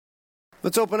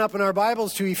Let's open up in our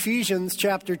Bibles to Ephesians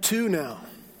chapter 2 now.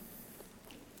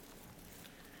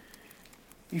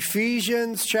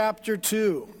 Ephesians chapter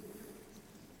 2.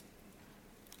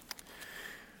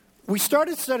 We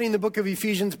started studying the book of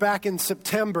Ephesians back in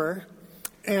September,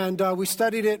 and we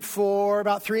studied it for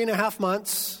about 3.5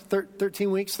 months,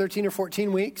 13 or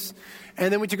 14 weeks.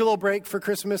 And then we took a little break for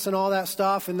Christmas and all that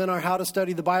stuff, and then our How to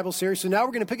Study the Bible series. So now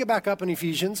we're going to pick it back up in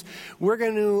Ephesians. We're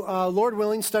going to, Lord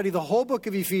willing, study the whole book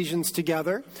of Ephesians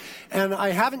together. And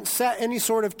I haven't set any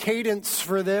sort of cadence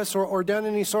for this or done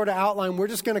any sort of outline. We're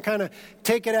just going to kind of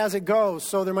take it as it goes.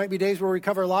 So there might be days where we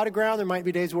cover a lot of ground. There might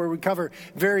be days where we cover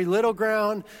very little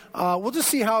ground. We'll just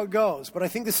see how it goes. But I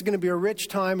think this is going to be a rich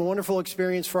time, a wonderful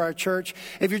experience for our church.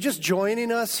 If you're just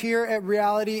joining us here at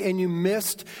Reality and you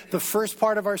missed the first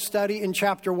part of our study in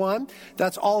chapter 1,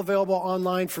 that's all available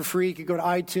online for free. You can go to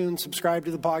iTunes, subscribe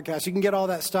to the podcast. You can get all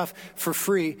that stuff for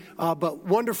free. But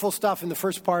wonderful stuff in the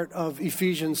first part of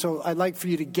Ephesians. So I'd like for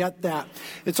you to get that.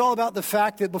 It's all about the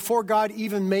fact that before God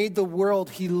even made the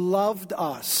world, He loved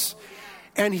us.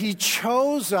 And He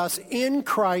chose us in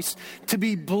Christ to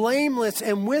be blameless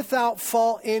and without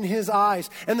fault in His eyes.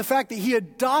 And the fact that He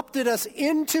adopted us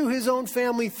into His own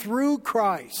family through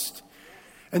Christ.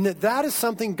 And that is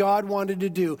something God wanted to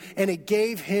do. And it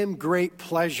gave Him great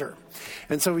pleasure.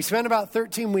 And so we spent about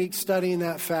 13 weeks studying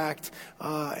that fact.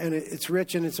 And it's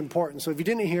rich and it's important. So if you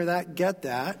didn't hear that, get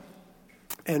that.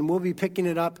 And we'll be picking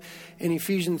it up in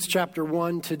Ephesians chapter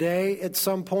 1 today at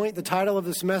some point. The title of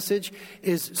this message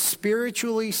is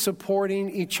Spiritually Supporting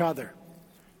Each Other.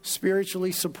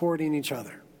 Spiritually supporting each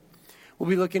other. We'll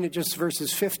be looking at just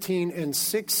verses 15 and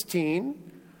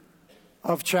 16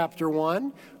 of chapter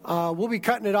 1. We'll be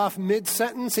cutting it off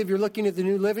mid-sentence if you're looking at the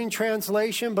New Living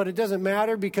Translation, but it doesn't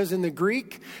matter because in the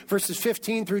Greek, verses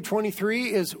 15 through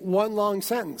 23 is one long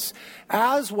sentence.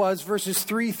 As was verses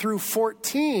 3 through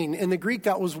 14. In the Greek,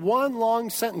 that was one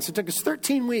long sentence. It took us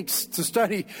 13 weeks to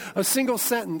study a single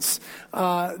sentence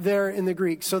there in the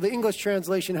Greek. So the English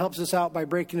translation helps us out by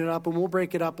breaking it up, and we'll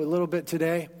break it up a little bit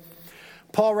today.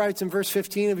 Paul writes in verse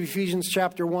 15 of Ephesians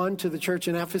chapter 1 to the church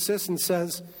in Ephesus and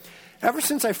says, "Ever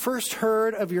since I first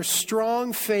heard of your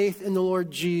strong faith in the Lord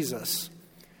Jesus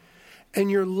and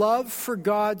your love for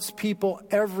God's people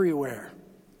everywhere,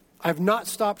 I've not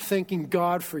stopped thanking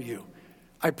God for you.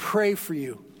 I pray for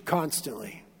you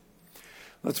constantly."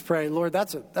 Let's pray. Lord,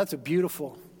 that's a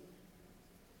beautiful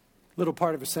little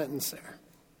part of a sentence there.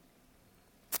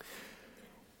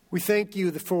 We thank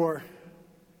you for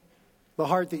the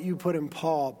heart that you put in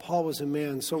Paul. Paul was a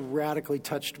man so radically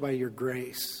touched by your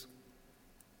grace.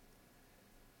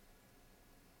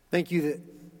 Thank you that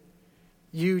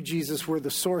you, Jesus, were the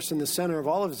source and the center of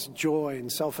all of his joy and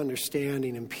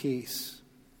self-understanding and peace.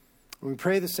 And we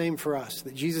pray the same for us,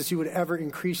 that Jesus, you would ever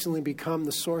increasingly become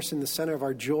the source and the center of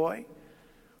our joy,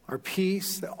 our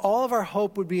peace, that all of our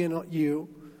hope would be in you.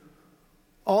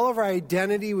 All of our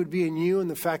identity would be in you and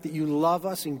the fact that you love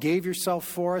us and gave yourself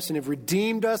for us and have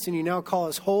redeemed us and you now call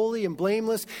us holy and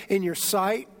blameless in your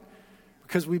sight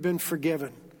because we've been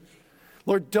forgiven.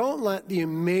 Lord, don't let the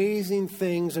amazing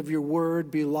things of your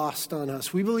word be lost on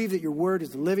us. We believe that your word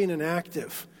is living and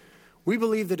active. We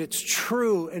believe that it's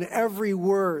true in every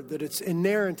word, that it's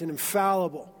inerrant and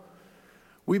infallible.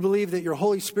 We believe that your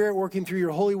Holy Spirit working through your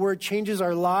holy word changes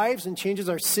our lives and changes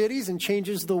our cities and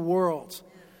changes the world.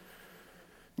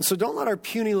 And so don't let our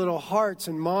puny little hearts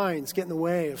and minds get in the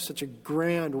way of such a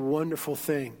grand, wonderful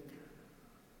thing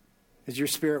as your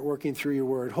Spirit working through your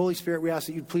word. Holy Spirit, we ask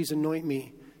that you'd please anoint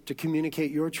me to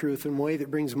communicate your truth in a way that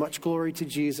brings much glory to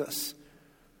Jesus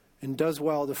and does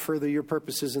well to further your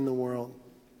purposes in the world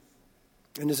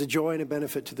and is a joy and a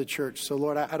benefit to the church. So,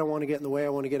 Lord, I don't want to get in the way. I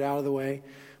want to get out of the way.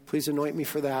 Please anoint me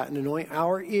for that and anoint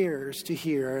our ears to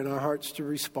hear and our hearts to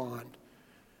respond.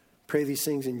 Pray these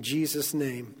things in Jesus'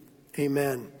 name.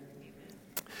 Amen.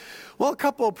 Well, a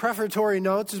couple of prefatory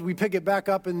notes as we pick it back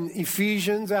up in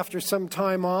Ephesians after some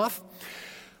time off.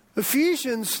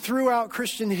 Ephesians, throughout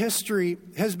Christian history,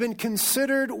 has been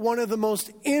considered one of the most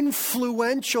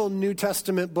influential New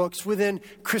Testament books within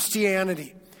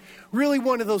Christianity. Really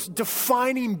one of those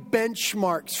defining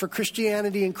benchmarks for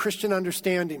Christianity and Christian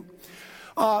understanding.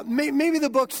 Maybe the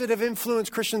books that have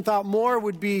influenced Christian thought more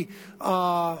would be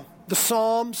the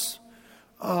Psalms,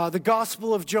 the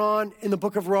Gospel of John, and the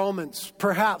book of Romans,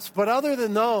 perhaps. But other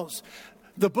than those,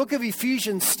 the book of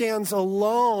Ephesians stands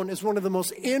alone as one of the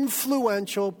most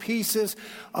influential pieces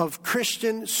of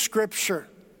Christian scripture.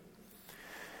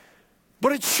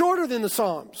 But it's shorter than the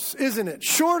Psalms, isn't it?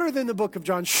 Shorter than the book of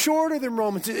John, shorter than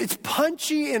Romans. It's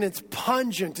punchy and it's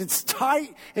pungent. It's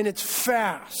tight and it's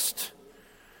fast.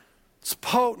 It's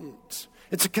potent.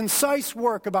 It's a concise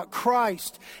work about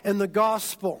Christ and the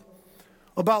gospel,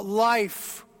 about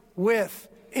life with,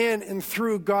 in, and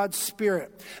through God's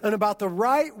Spirit, and about the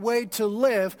right way to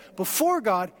live before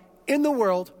God in the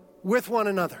world with one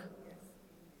another.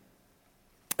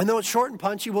 And though it's short and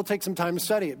punchy, we'll take some time to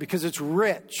study it because it's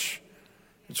rich.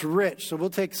 It's rich, so we'll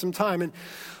take some time. And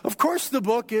of course, the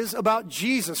book is about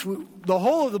Jesus. The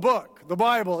whole of the book, the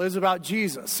Bible, is about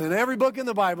Jesus. And every book in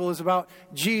the Bible is about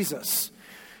Jesus.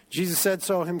 Jesus said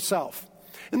so himself.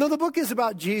 And though the book is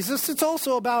about Jesus, it's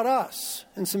also about us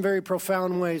in some very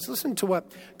profound ways. Listen to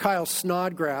what Kyle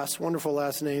Snodgrass, wonderful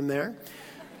last name there,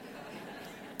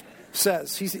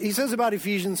 says. He says about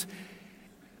Ephesians,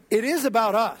 it is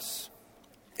about us.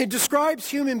 It describes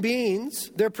human beings,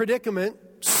 their predicament,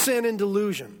 sin and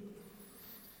delusion.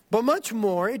 But much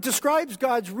more, it describes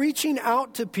God's reaching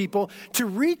out to people to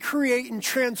recreate and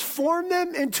transform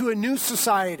them into a new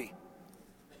society,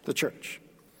 the church.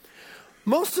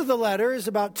 Most of the letter is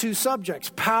about two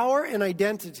subjects, power and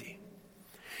identity.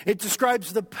 It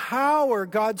describes the power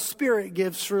God's Spirit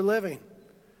gives for living.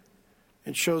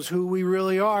 It shows who we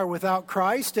really are without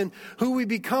Christ and who we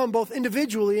become both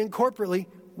individually and corporately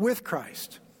with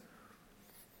Christ.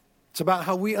 It's about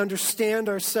how we understand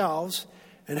ourselves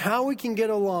and how we can get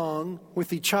along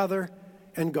with each other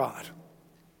and God.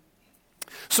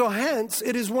 So hence,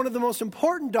 it is one of the most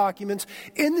important documents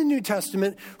in the New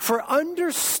Testament for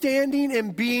understanding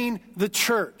and being the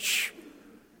church.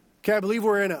 Okay, I believe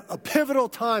we're in a pivotal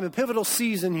time, a pivotal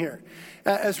season here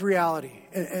as reality.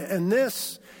 And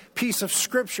this piece of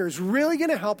Scripture is really going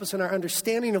to help us in our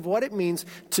understanding of what it means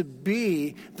to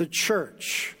be the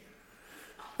church.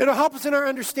 It'll help us in our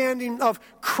understanding of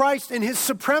Christ and his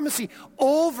supremacy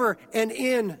over and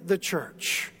in the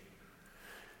church.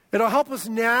 It'll help us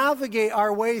navigate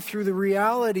our way through the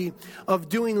reality of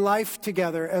doing life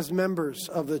together as members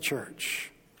of the church.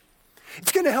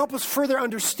 It's going to help us further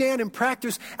understand and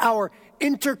practice our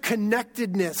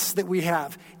interconnectedness that we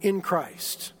have in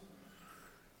Christ.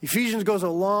 Ephesians goes a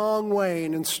long way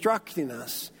in instructing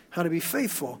us how to be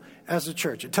faithful as a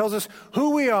church. It tells us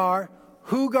who we are,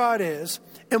 who God is,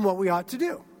 and what we ought to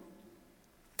do.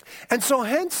 And so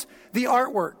hence the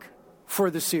artwork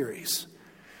for the series.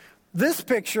 This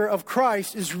picture of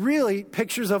Christ is really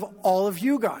pictures of all of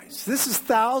you guys. This is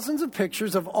thousands of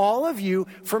pictures of all of you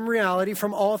from reality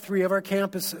from all three of our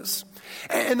campuses.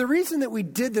 And the reason that we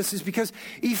did this is because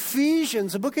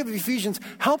Ephesians, the book of Ephesians,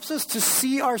 helps us to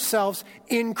see ourselves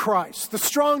in Christ. The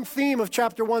strong theme of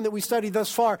chapter 1 that we studied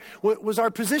thus far was our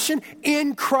position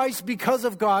in Christ because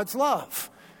of God's love.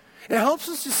 It helps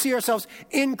us to see ourselves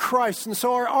in Christ. And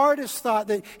so our artist thought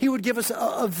that he would give us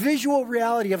a visual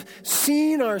reality of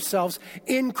seeing ourselves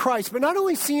in Christ. But not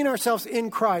only seeing ourselves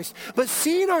in Christ, but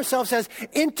seeing ourselves as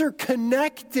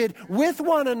interconnected with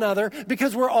one another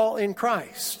because we're all in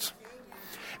Christ.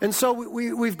 And so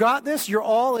we've got this. You're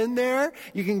all in there.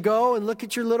 You can go and look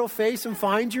at your little face and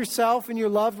find yourself and your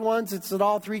loved ones. It's at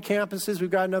all three campuses. We've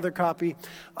got another copy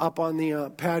up on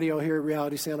the patio here at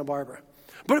Reality Santa Barbara.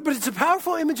 But it's a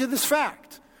powerful image of this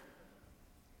fact.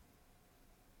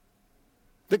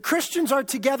 That Christians are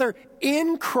together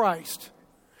in Christ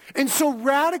and so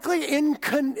radically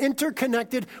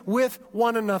interconnected with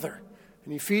one another.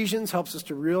 And Ephesians helps us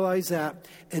to realize that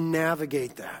and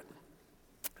navigate that.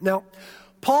 Now,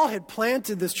 Paul had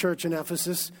planted this church in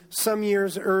Ephesus some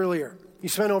years earlier. He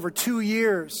spent over 2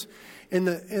 years in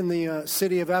the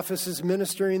city of Ephesus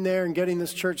ministering there and getting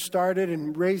this church started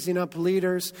and raising up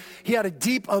leaders. He had a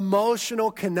deep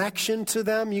emotional connection to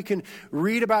them. You can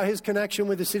read about his connection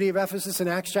with the city of Ephesus in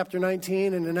Acts chapter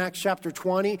 19 and in Acts chapter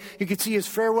 20. You can see his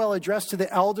farewell address to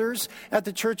the elders at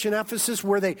the church in Ephesus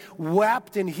where they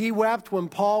wept and he wept when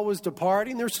Paul was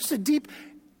departing. There was just a deep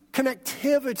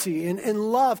connectivity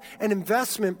and love and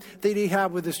investment that he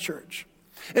had with this church.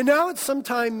 And now it's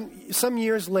some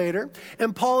years later,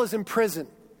 and Paul is in prison.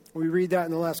 We read that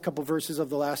in the last couple verses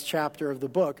of the last chapter of the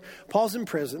book. Paul's in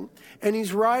prison, and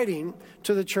he's writing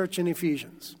to the church in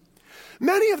Ephesians.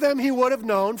 Many of them he would have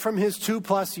known from his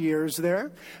 2+ years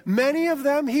there. Many of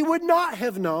them he would not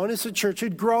have known as the church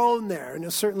had grown there, and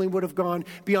it certainly would have gone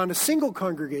beyond a single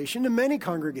congregation to many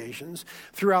congregations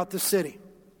throughout the city.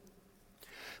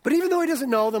 But even though he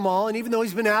doesn't know them all, and even though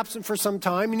he's been absent for some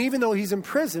time, and even though he's in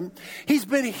prison, he's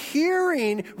been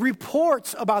hearing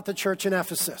reports about the church in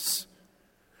Ephesus.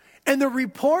 And the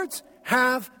reports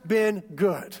have been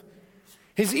good.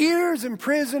 His ears in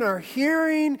prison are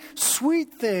hearing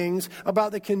sweet things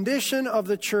about the condition of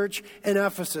the church in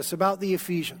Ephesus, about the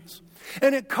Ephesians.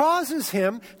 And it causes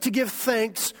him to give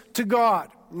thanks to God.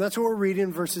 And that's what we're reading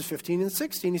in verses 15 and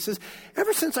 16. He says,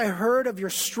 ever since I heard of your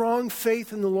strong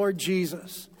faith in the Lord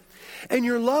Jesus and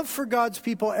your love for God's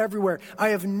people everywhere. I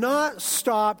have not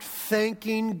stopped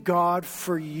thanking God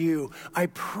for you. I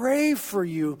pray for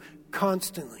you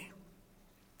constantly.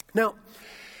 Now,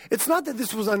 it's not that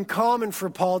this was uncommon for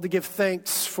Paul to give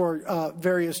thanks for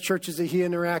various churches that he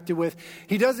interacted with.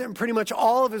 He does it in pretty much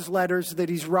all of his letters that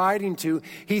he's writing to.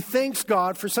 He thanks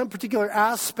God for some particular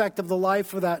aspect of the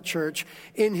life of that church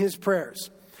in his prayers.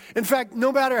 In fact,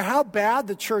 no matter how bad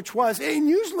the church was, and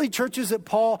usually churches that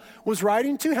Paul was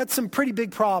writing to had some pretty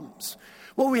big problems.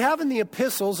 What we have in the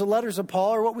epistles, the letters of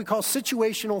Paul, are what we call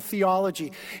situational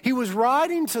theology. He was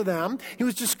writing to them, he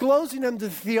was disclosing them to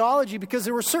theology because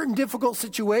there were certain difficult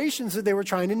situations that they were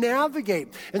trying to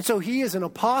navigate. And so he, as an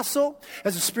apostle,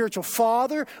 as a spiritual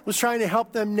father, was trying to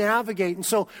help them navigate. And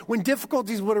so when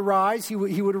difficulties would arise, he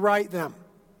would write them.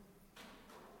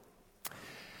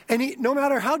 And no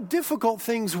matter how difficult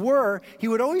things were, he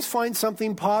would always find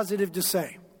something positive to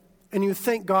say. And he would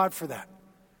thank God for that.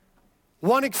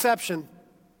 One exception,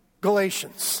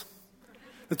 Galatians.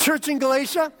 The church in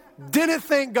Galatia didn't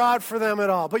thank God for them at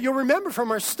all. But you'll remember from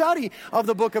our study of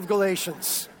the book of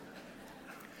Galatians,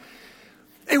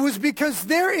 it was because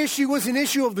their issue was an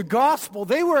issue of the gospel.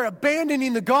 They were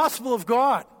abandoning the gospel of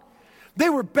God. They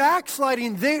were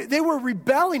backsliding. They were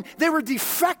rebelling. They were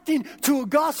defecting to a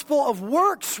gospel of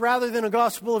works rather than a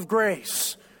gospel of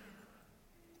grace.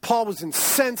 Paul was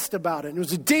incensed about it. It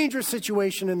was a dangerous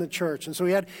situation in the church. And so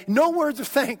he had no words of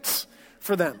thanks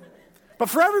for them. But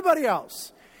for everybody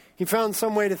else, he found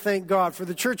some way to thank God. For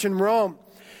the church in Rome,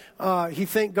 he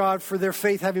thanked God for their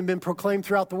faith having been proclaimed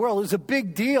throughout the world. It was a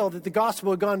big deal that the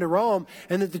gospel had gone to Rome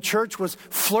and that the church was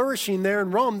flourishing there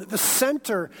in Rome, the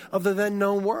center of the then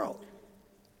known world.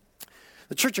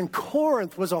 The church in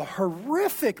Corinth was a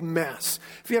horrific mess.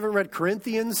 If you haven't read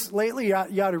Corinthians lately, you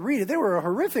ought to read it. They were a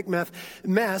horrific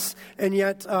mess, and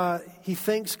yet he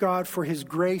thanks God for his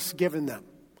grace given them.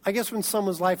 I guess when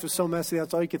someone's life is so messy,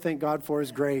 that's all you can thank God for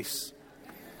is grace.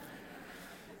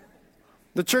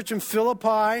 The church in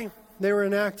Philippi, they were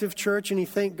an active church, and he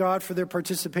thanked God for their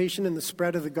participation in the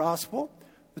spread of the gospel.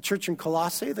 The church in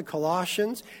Colossae, the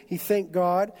Colossians, he thanked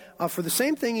God for the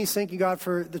same thing he's thanking God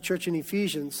for the church in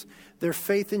Ephesians, their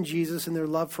faith in Jesus and their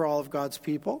love for all of God's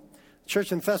people. The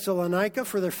church in Thessalonica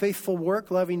for their faithful work,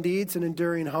 loving deeds, and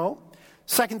enduring hope.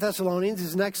 2 Thessalonians,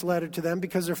 his next letter to them,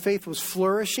 because their faith was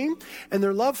flourishing and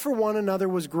their love for one another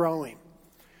was growing.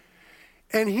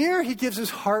 And here he gives his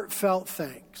heartfelt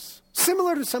thanks,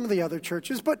 similar to some of the other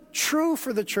churches, but true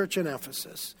for the church in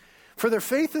Ephesus, for their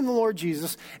faith in the Lord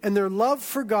Jesus and their love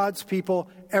for God's people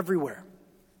everywhere.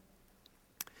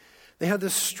 They had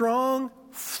this strong,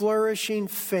 flourishing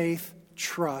faith,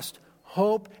 trust,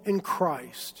 hope in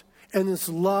Christ, and this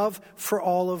love for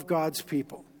all of God's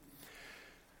people.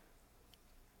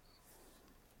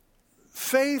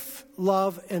 Faith,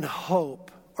 love, and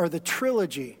hope are the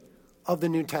trilogy of the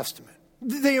New Testament.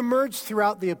 They emerge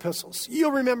throughout the epistles.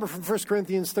 You'll remember from 1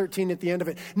 Corinthians 13 at the end of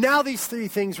it. Now these three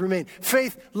things remain: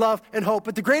 faith, love, and hope.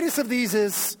 But the greatest of these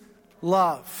is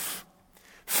love.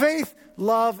 Faith,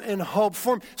 love, and hope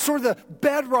form sort of the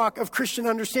bedrock of Christian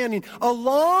understanding,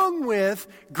 along with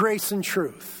grace and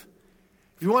truth.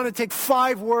 If you want to take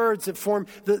 5 words that form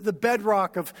the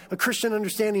bedrock of a Christian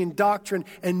understanding and doctrine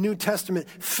and New Testament: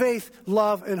 faith,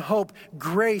 love, and hope,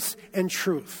 grace, and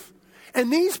truth.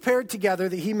 And these paired together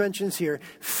that he mentions here,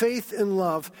 faith and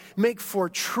love, make for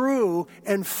true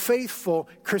and faithful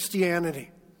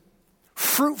Christianity.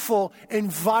 Fruitful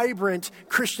and vibrant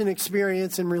Christian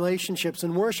experience and relationships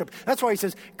and worship. That's why he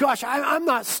says, gosh, I'm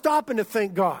not stopping to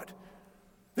thank God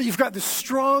that you've got this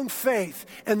strong faith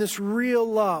and this real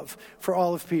love for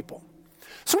all of people.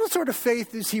 So what sort of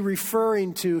faith is he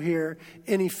referring to here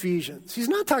in Ephesians? He's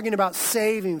not talking about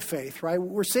saving faith, right?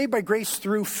 We're saved by grace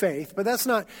through faith, but that's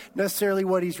not necessarily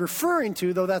what he's referring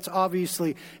to, though that's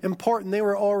obviously important. They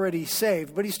were already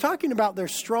saved. But he's talking about their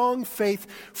strong faith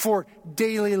for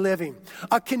daily living,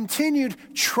 a continued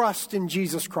trust in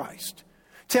Jesus Christ.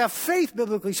 To have faith,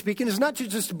 biblically speaking, is not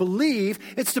just to believe,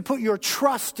 it's to put your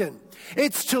trust in.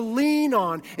 It's to lean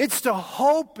on. It's to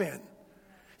hope in.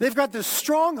 They've got this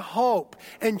strong hope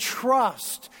and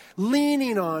trust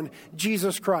leaning on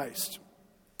Jesus Christ.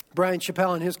 Brian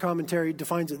Chappell, in his commentary,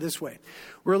 defines it this way: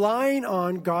 relying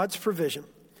on God's provision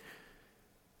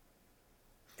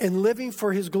and living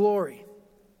for his glory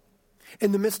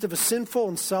in the midst of a sinful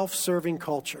and self-serving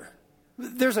culture.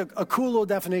 There's a cool little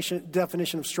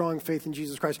definition of strong faith in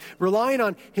Jesus Christ. Relying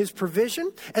on his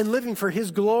provision and living for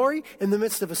his glory in the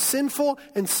midst of a sinful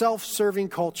and self-serving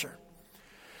culture.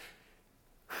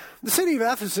 The city of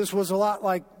Ephesus was a lot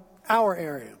like our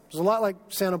area. It was a lot like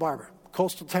Santa Barbara.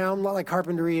 Coastal town, a lot like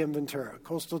Carpinteria and Ventura.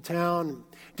 Coastal town,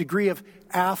 degree of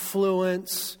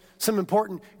affluence, some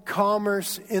important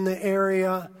commerce in the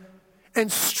area,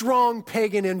 and strong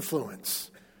pagan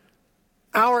influence.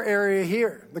 Our area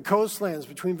here, the coastlands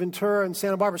between Ventura and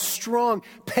Santa Barbara, strong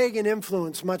pagan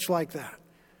influence, much like that.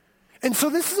 And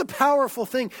so this is a powerful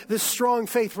thing, this strong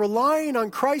faith, relying on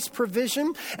Christ's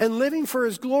provision and living for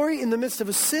his glory in the midst of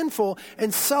a sinful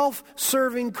and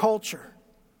self-serving culture.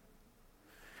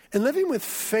 And living with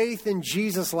faith in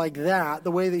Jesus like that,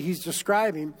 the way that he's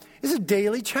describing, is a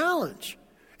daily challenge.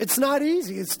 It's not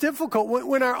easy. It's difficult.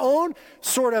 When our own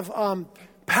sort of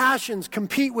passions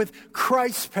compete with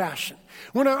Christ's passion,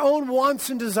 when our own wants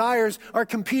and desires are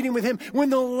competing with him, when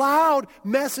the loud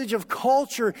message of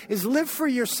culture is live for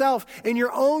yourself and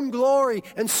your own glory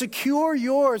and secure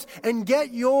yours and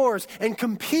get yours and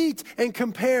compete and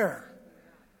compare.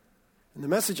 And the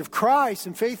message of Christ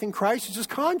and faith in Christ is just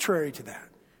contrary to that.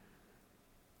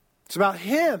 It's about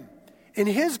him and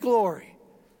his glory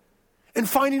and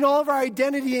finding all of our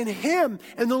identity in him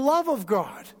and the love of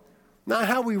God, not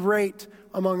how we rate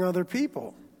among other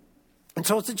people. And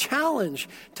so it's a challenge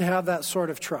to have that sort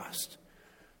of trust,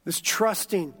 this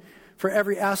trusting for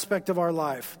every aspect of our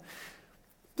life.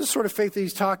 This sort of faith that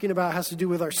he's talking about has to do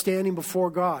with our standing before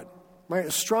God, right?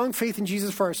 A strong faith in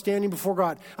Jesus for our standing before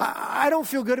God. I don't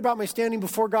feel good about my standing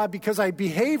before God because I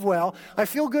behave well. I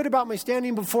feel good about my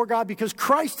standing before God because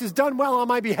Christ has done well on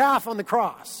my behalf on the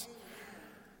cross,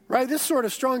 right? This sort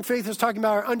of strong faith is talking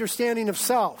about our understanding of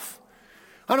self.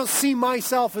 I don't see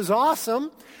myself as awesome.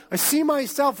 I see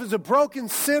myself as a broken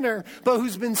sinner, but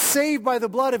who's been saved by the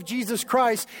blood of Jesus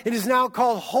Christ and is now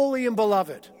called holy and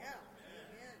beloved.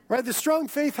 Right? The strong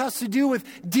faith has to do with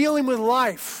dealing with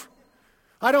life.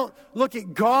 I don't look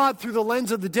at God through the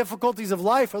lens of the difficulties of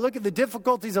life. I look at the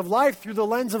difficulties of life through the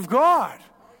lens of God.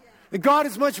 And God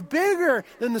is much bigger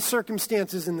than the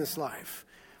circumstances in this life.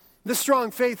 This strong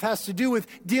faith has to do with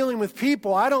dealing with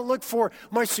people. I don't look for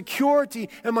my security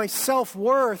and my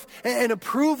self-worth and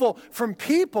approval from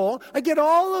people. I get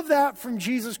all of that from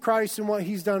Jesus Christ and what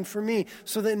he's done for me.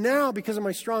 So that now, because of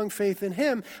my strong faith in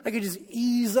him, I can just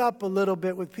ease up a little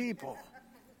bit with people.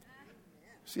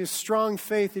 See, a strong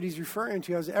faith that he's referring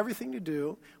to has everything to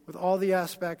do with all the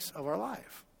aspects of our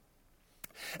life.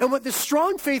 And what this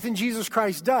strong faith in Jesus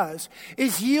Christ does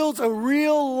is yields a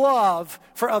real love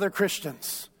for other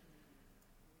Christians.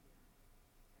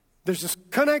 There's this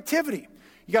connectivity.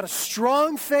 You got a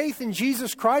strong faith in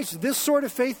Jesus Christ, this sort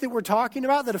of faith that we're talking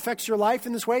about that affects your life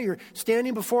in this way. You're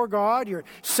standing before God, you're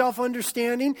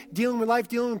self-understanding, dealing with life,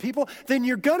 dealing with people. Then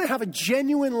you're going to have a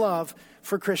genuine love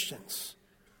for Christians.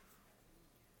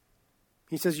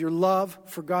 He says your love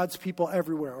for God's people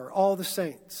everywhere, or all the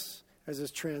saints, as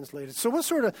is translated. So what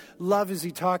sort of love is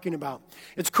he talking about?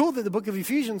 It's cool that the book of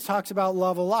Ephesians talks about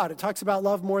love a lot. It talks about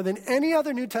love more than any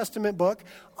other New Testament book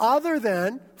other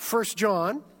than 1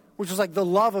 John, which is like the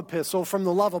love epistle from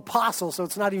the love apostle, so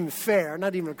it's not even fair,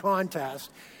 not even a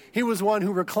contest. He was one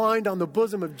who reclined on the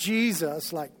bosom of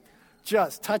Jesus, like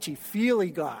just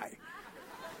touchy-feely guy.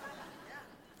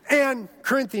 And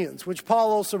Corinthians, which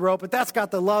Paul also wrote, but that's got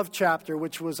the love chapter,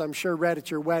 which was, I'm sure, read at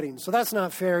your wedding. So that's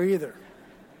not fair either.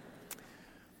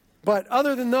 But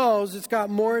other than those, it's got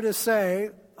more to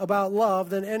say about love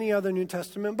than any other New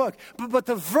Testament book. But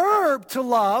the verb to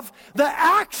love, the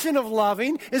action of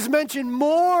loving, is mentioned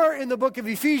more in the book of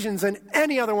Ephesians than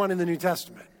any other one in the New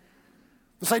Testament.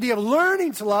 This idea of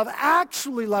learning to love,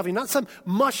 actually loving, not some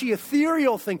mushy,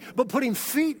 ethereal thing, but putting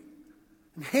feet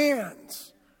and hands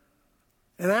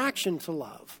and action to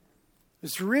love,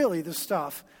 is really the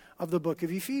stuff of the book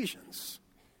of Ephesians.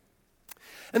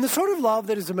 And the sort of love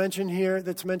that is mentioned here,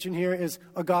 is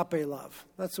agape love.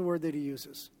 That's the word that he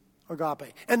uses,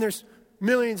 agape. And there's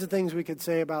millions of things we could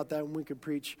say about that, and we could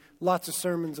preach lots of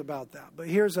sermons about that. But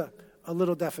here's a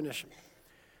little definition.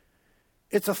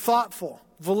 It's a thoughtful,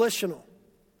 volitional,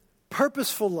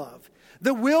 purposeful love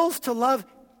that wills to love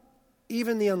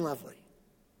even the unlovely.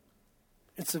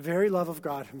 It's the very love of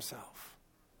God himself.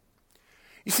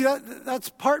 You see, that's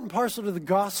part and parcel to the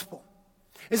gospel.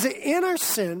 Is that in our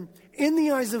sin, in the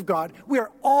eyes of God, we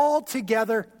are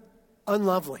altogether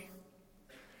unlovely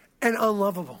and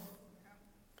unlovable.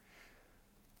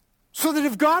 So that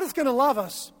if God is going to love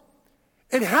us,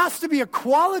 it has to be a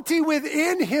quality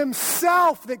within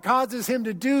himself that causes him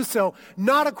to do so,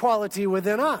 not a quality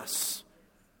within us.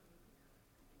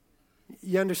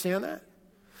 You understand that?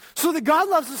 So that God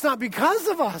loves us not because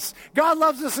of us. God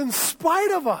loves us in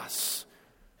spite of us.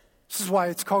 This is why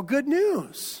it's called good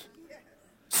news.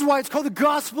 This is why it's called the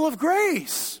gospel of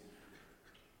grace.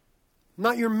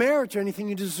 Not your merit or anything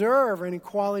you deserve or any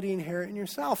quality inherent in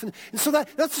yourself. And so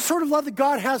that's the sort of love that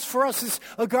God has for us, this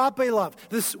agape love,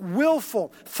 this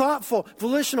willful, thoughtful,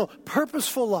 volitional,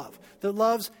 purposeful love that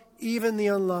loves even the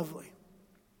unlovely.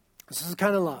 This is the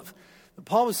kind of love that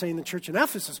Paul was saying the church in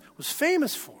Ephesus was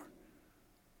famous for.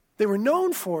 They were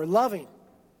known for loving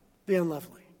the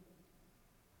unlovely.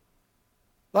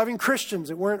 Loving Christians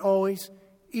that weren't always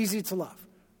easy to love.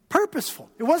 Purposeful.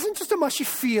 It wasn't just a mushy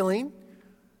feeling,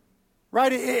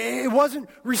 right? It wasn't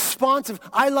responsive.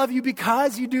 I love you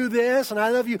because you do this, and I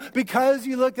love you because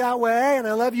you look that way, and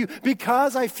I love you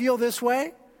because I feel this way.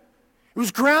 It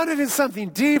was grounded in something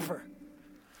deeper,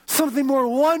 something more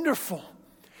wonderful.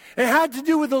 It had to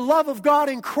do with the love of God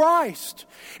in Christ.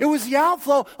 It was the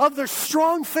outflow of their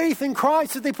strong faith in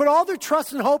Christ, that they put all their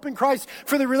trust and hope in Christ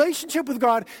for the relationship with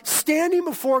God, standing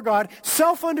before God,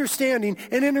 self-understanding,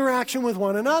 and interaction with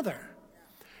one another.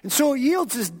 And so it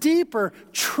yields this deeper,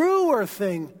 truer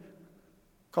thing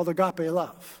called agape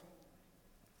love.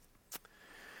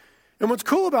 And what's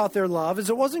cool about their love is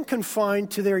it wasn't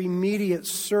confined to their immediate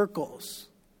circles.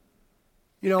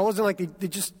 You know, it wasn't like they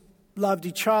just loved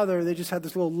each other. They just had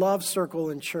this little love circle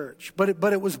in church. But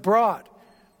it was broad.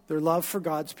 Their love for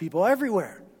God's people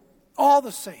everywhere. All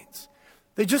the saints.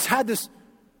 They just had this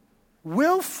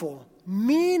willful,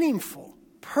 meaningful,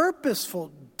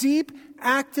 purposeful, deep,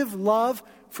 active love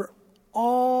for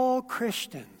all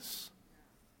Christians.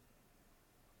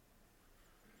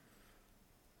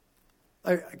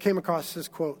 I came across this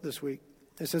quote this week.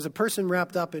 It says, "A person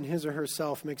wrapped up in his or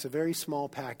herself makes a very small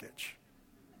package."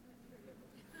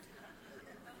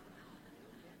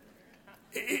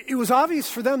 It was obvious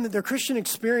for them that their Christian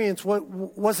experience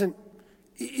wasn't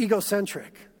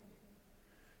egocentric.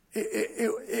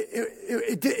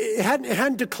 It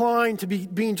hadn't declined to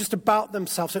being just about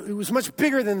themselves. It was much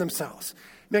bigger than themselves.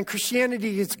 Man,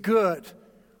 Christianity is good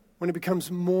when it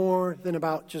becomes more than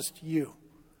about just you.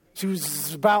 So it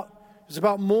was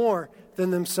about more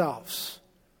than themselves.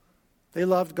 They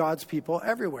loved God's people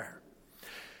everywhere.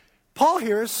 Paul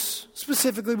here is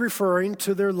specifically referring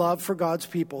to their love for God's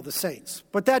people, the saints.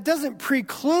 But that doesn't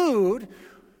preclude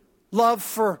love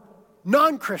for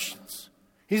non-Christians.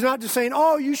 He's not just saying,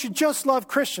 oh, you should just love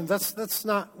Christians. That's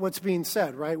not what's being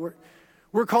said, right?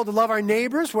 We're called to love our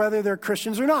neighbors, whether they're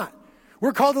Christians or not.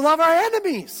 We're called to love our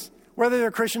enemies, whether they're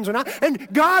Christians or not.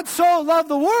 And God so loved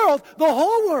the world, the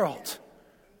whole world.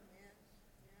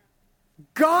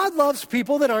 God loves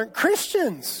people that aren't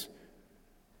Christians.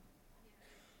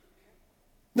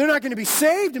 They're not going to be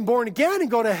saved and born again and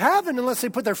go to heaven unless they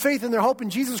put their faith and their hope in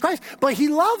Jesus Christ. But He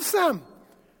loves them.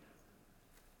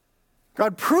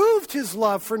 God proved His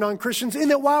love for non-Christians in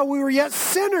that while we were yet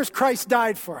sinners, Christ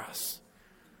died for us.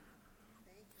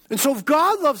 And so if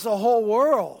God loves the whole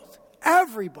world,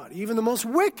 everybody, even the most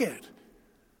wicked,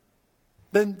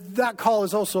 then that call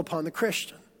is also upon the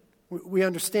Christian. We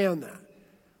understand that.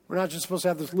 We're not just supposed to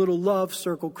have this little love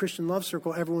circle, Christian love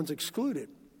circle, everyone's excluded.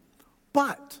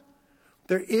 But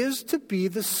there is to be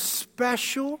the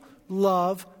special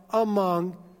love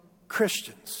among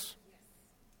Christians.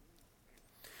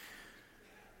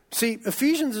 See,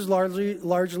 Ephesians is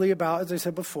largely about, as I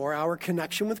said before, our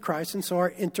connection with Christ, and so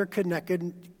our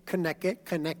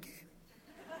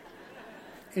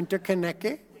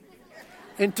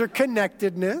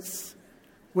interconnectedness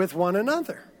with one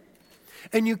another.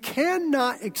 And you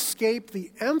cannot escape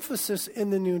the emphasis in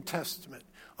the New Testament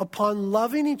upon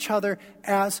loving each other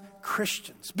as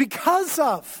Christians because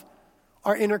of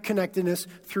our interconnectedness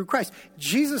through Christ.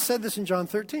 Jesus said this in John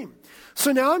 13.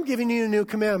 So now I'm giving you a new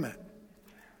commandment.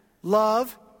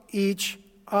 Love each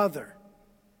other.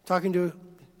 Talking to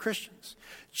Christians.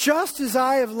 Just as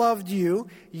I have loved you,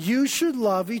 you should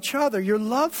love each other. Your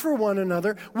love for one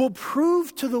another will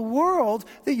prove to the world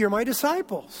that you're my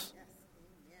disciples.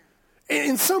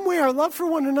 In some way, our love for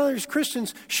one another as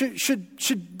Christians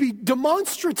should be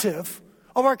demonstrative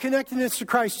of our connectedness to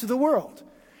Christ to the world.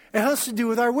 It has to do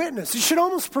with our witness. It should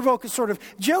almost provoke a sort of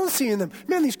jealousy in them.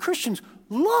 Man, these Christians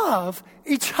love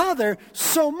each other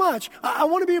so much. I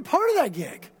want to be a part of that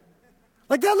gig.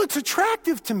 Like, that looks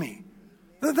attractive to me.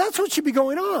 That's what should be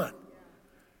going on.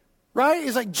 Right?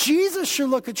 It's like Jesus should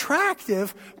look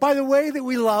attractive by the way that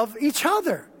we love each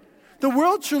other. The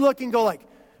world should look and go like,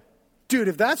 dude,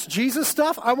 if that's Jesus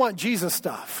stuff, I want Jesus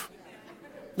stuff.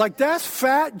 Like, that's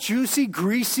fat, juicy,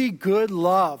 greasy, good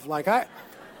love. Like, I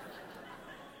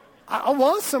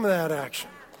want some of that action.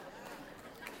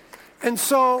 And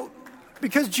so,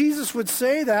 because Jesus would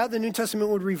say that, the New Testament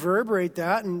would reverberate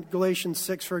that. In Galatians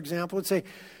 6, for example, would say,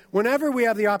 whenever we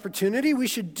have the opportunity, we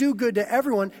should do good to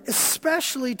everyone,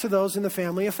 especially to those in the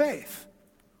family of faith.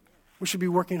 We should be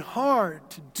working hard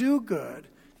to do good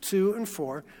to and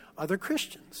for other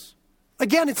Christians.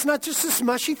 Again, it's not just this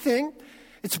mushy thing.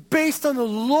 It's based on the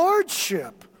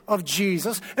lordship of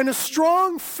Jesus and a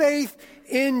strong faith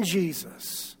in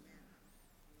Jesus.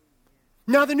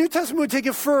 Now, the New Testament would take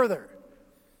it further.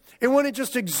 It wouldn't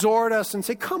just exhort us and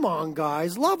say, come on,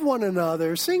 guys, love one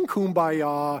another, sing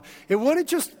kumbaya. It wouldn't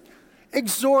just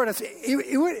exhort us.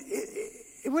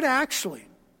 It would actually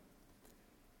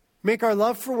make our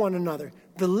love for one another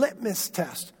the litmus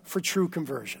test for true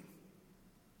conversion.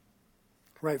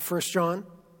 Right, 1 John,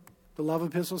 the love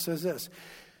epistle says this.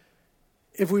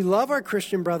 If we love our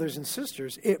Christian brothers and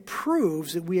sisters, it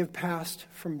proves that we have passed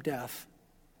from death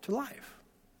to life.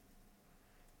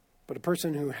 But a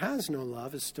person who has no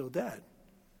love is still dead.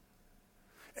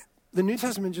 The New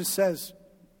Testament just says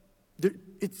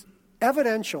it's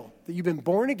evidential that you've been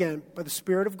born again by the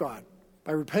Spirit of God,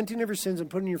 by repenting of your sins and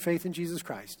putting your faith in Jesus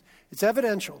Christ. It's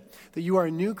evidential that you are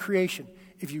a new creation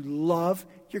if you love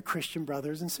your Christian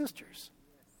brothers and sisters.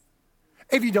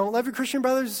 If you don't love your Christian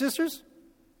brothers and sisters,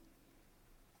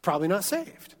 probably not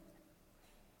saved.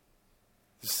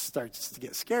 This starts to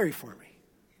get scary for me.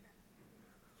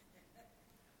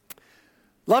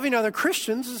 Loving other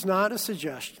Christians is not a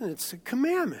suggestion, it's a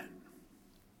commandment.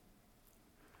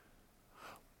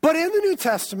 But in the New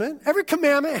Testament, every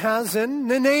commandment has an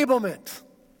enablement.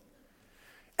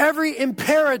 Every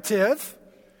imperative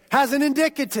has an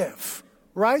indicative,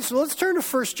 right? So let's turn to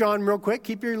 1 John real quick.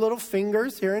 Keep your little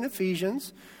fingers here in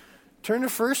Ephesians. Turn to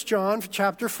 1 John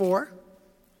chapter 4.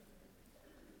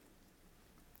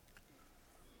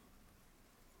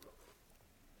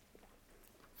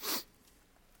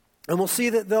 And we'll see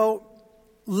that though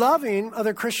loving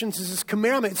other Christians is this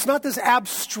commandment, it's not this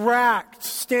abstract,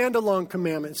 standalone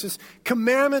commandment. It's this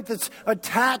commandment that's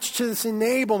attached to this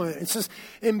enablement. It's this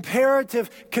imperative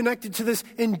connected to this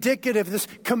indicative, this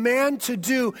command to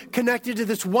do connected to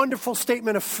this wonderful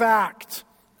statement of fact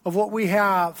of what we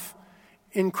have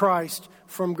in Christ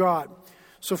from God.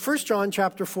 So 1 John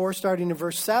chapter 4, starting in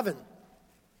verse 7.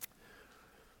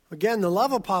 Again, the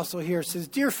love apostle here says,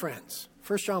 dear friends,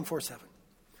 1 John 4, 7.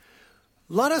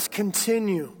 Let us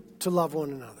continue to love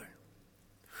one another.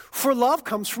 For love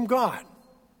comes from God.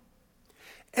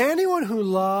 Anyone who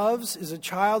loves is a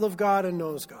child of God and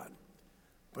knows God.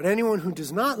 But anyone who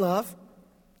does not love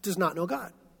does not know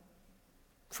God.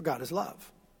 For God is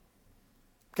love.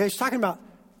 Okay, he's talking about,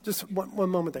 just one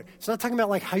moment there. It's not talking about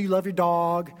like how you love your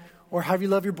dog or how you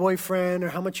love your boyfriend or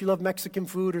how much you love Mexican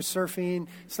food or surfing.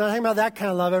 It's not talking about that kind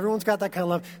of love. Everyone's got that kind of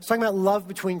love. It's talking about love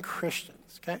between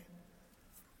Christians, okay?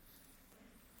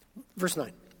 Verse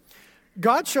 9.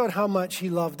 God showed how much he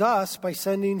loved us by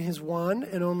sending his one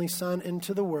and only Son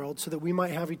into the world so that we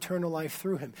might have eternal life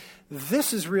through him.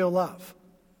 This is real love.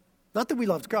 Not that we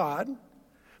loved God,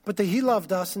 but that he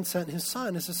loved us and sent his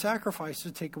Son as a sacrifice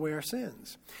to take away our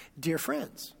sins. Dear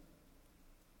friends,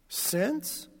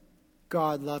 since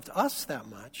God loved us that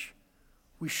much,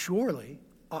 we surely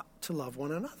ought to love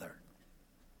one another.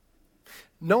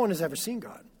 No one has ever seen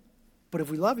God, but if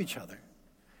we love each other,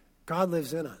 God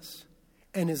lives in us,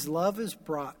 and his love is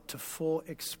brought to full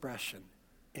expression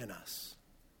in us.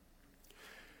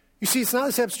 You see, it's not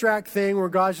this abstract thing where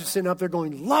God's just sitting up there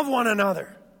going, love one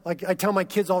another. Like I tell my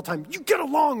kids all the time, you get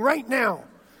along right now.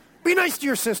 Be nice to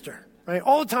your sister. Right?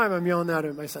 All the time I'm yelling that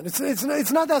at my son.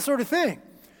 It's not that sort of thing.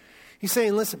 He's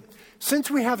saying, listen, since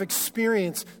we have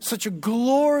experienced such a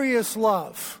glorious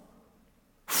love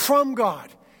from God,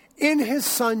 in his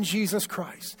Son, Jesus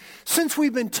Christ. Since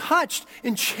we've been touched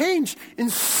and changed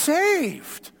and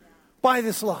saved by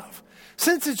this love.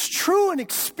 Since it's true and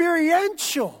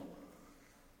experiential.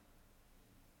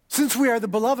 Since we are the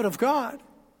beloved of God,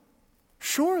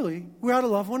 surely we ought to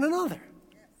love one another.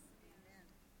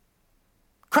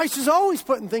 Christ is always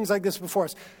putting things like this before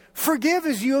us. Forgive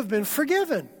as you have been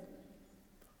forgiven.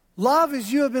 Love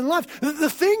as you have been loved. The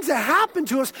things that happen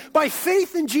to us by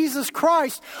faith in Jesus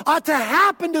Christ ought to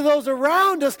happen to those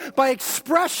around us by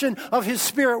expression of his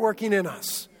Spirit working in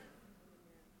us.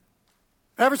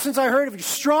 Ever since I heard of your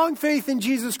strong faith in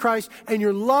Jesus Christ and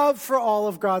your love for all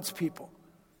of God's people,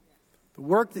 the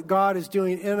work that God is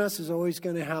doing in us is always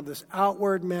going to have this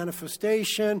outward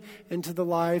manifestation into the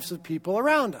lives of people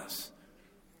around us.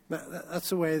 That's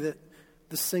the way that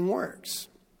this thing works.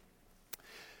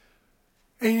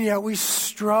 And yet we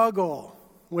struggle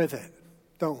with it,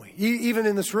 don't we? Even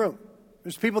in this room.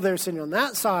 There's people there sitting on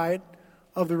that side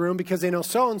of the room because they know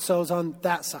so-and-so's on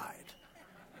that side.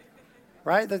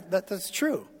 Right? That's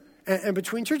true. And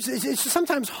between churches, it's just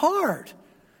sometimes hard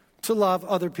to love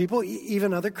other people,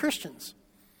 even other Christians.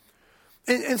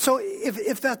 And so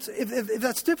if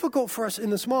that's difficult for us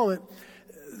in this moment,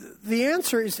 the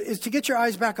answer is to get your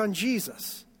eyes back on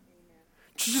Jesus.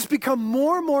 To just become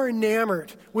more and more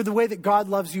enamored with the way that God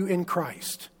loves you in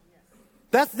Christ.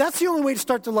 That's the only way to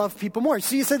start to love people more.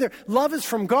 See, you said there, love is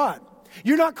from God.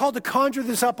 You're not called to conjure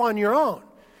this up on your own.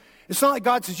 It's not like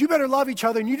God says, you better love each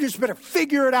other and you just better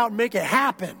figure it out and make it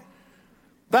happen.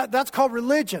 That's called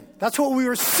religion. That's what we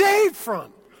were saved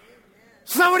from.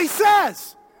 It's not what he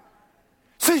says.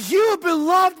 He says, you have been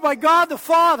loved by God the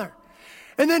Father.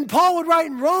 And then Paul would write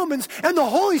in Romans, and the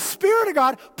Holy Spirit of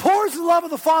God pours the love of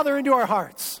the Father into our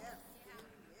hearts.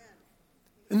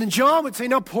 And then John would say,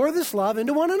 now pour this love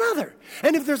into one another.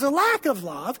 And if there's a lack of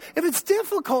love, if it's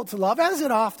difficult to love, as it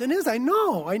often is, I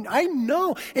know.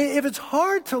 If it's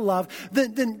hard to love,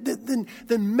 then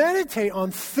meditate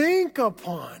on, think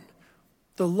upon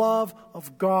the love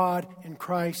of God in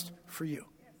Christ for you.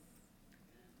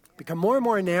 Become more and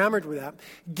more enamored with that.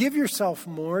 Give yourself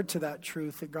more to that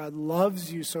truth that God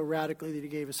loves you so radically that he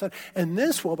gave his son. And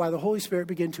this will, by the Holy Spirit,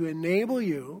 begin to enable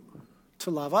you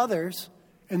to love others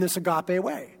in this agape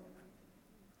way.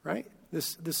 Right?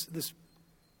 This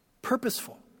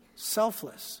purposeful,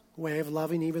 selfless way of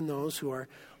loving even those who are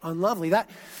unlovely. That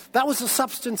was the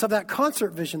substance of that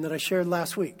concert vision that I shared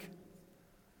last week.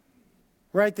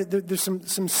 Right? There's some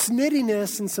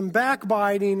snittiness and some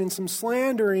backbiting and some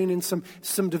slandering and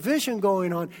some division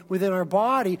going on within our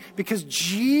body because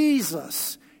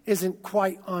Jesus isn't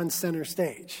quite on center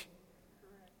stage.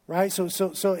 Right? So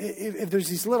if there's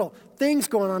these little things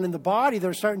going on in the body that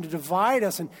are starting to divide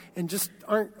us and just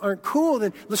aren't cool,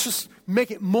 then let's just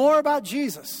make it more about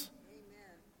Jesus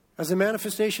as a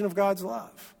manifestation of God's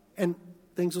love. And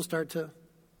things will start to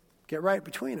get right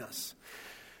between us.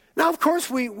 Now, of course,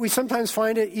 we sometimes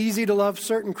find it easy to love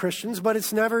certain Christians, but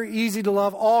it's never easy to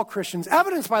love all Christians,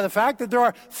 evidenced by the fact that there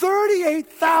are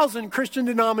 38,000 Christian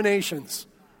denominations.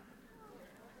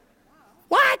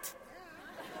 What?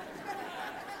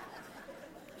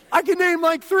 I can name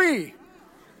like 3.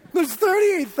 There's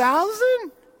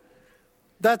 38,000?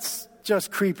 That's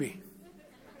just creepy.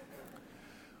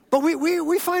 But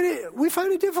we find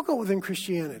it difficult within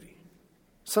Christianity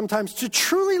sometimes to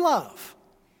truly love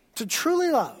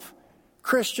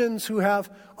Christians who have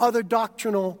other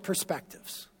doctrinal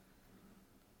perspectives,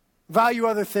 value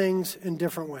other things in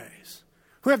different ways,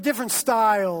 who have different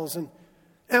styles and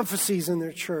emphases in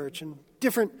their church and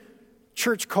different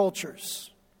church cultures.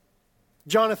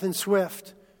 Jonathan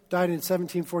Swift died in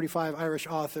 1745, Irish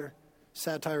author,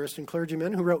 satirist, and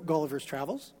clergyman who wrote Gulliver's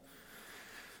Travels,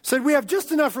 said, we have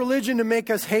just enough religion to make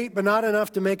us hate, but not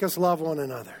enough to make us love one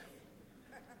another.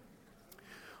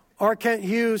 R. Kent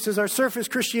Hughes says, our surface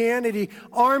Christianity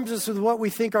arms us with what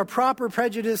we think are proper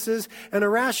prejudices and a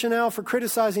rationale for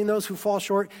criticizing those who fall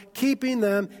short, keeping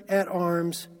them at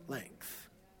arm's length.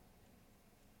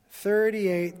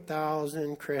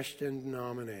 38,000 Christian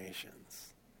denominations.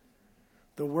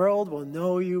 The world will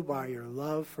know you by your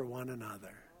love for one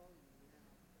another.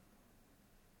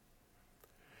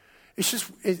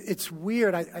 It's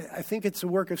weird. I think it's a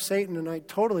work of Satan, and I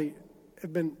totally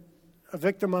have been a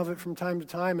victim of it from time to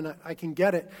time, and I can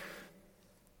get it.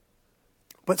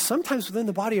 But sometimes within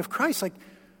the body of Christ, like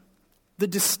the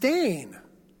disdain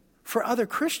for other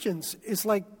Christians is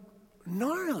like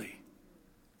gnarly.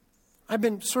 I've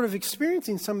been sort of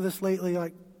experiencing some of this lately,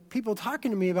 like people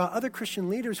talking to me about other Christian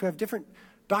leaders who have different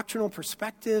doctrinal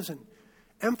perspectives and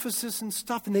emphasis and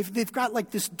stuff, and they've got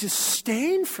like this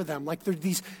disdain for them, like they're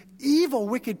these evil,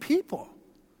 wicked people.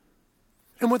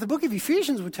 And what the book of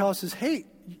Ephesians would tell us is, hey,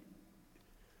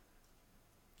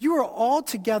 you are all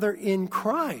together in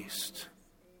Christ,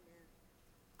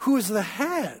 who is the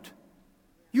head.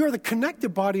 You are the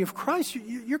connected body of Christ.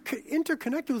 You're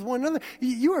interconnected with one another.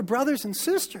 You are brothers and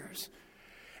sisters.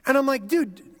 And I'm like,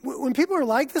 dude, when people are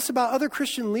like this about other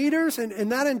Christian leaders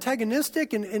and that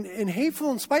antagonistic and hateful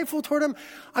and spiteful toward them,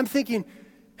 I'm thinking,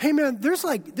 hey man,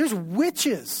 there's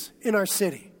witches in our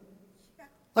city.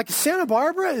 Like Santa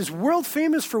Barbara is world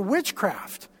famous for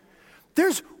witchcraft.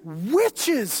 There's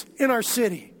witches in our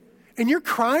city. And you're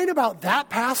crying about that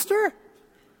pastor?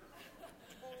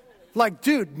 Like,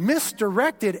 dude,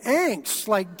 misdirected angst.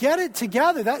 Like, get it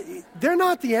together. They're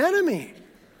not the enemy.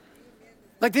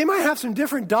 Like, they might have some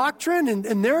different doctrine,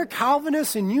 and they're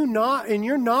Calvinist and you're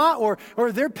not, or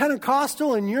they're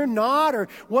Pentecostal and you're not, or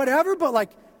whatever. But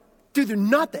like, dude, they're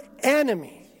not the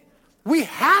enemy. We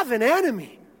have an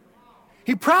enemy.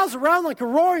 He prowls around like a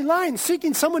roaring lion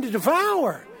seeking someone to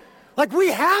devour. Like, we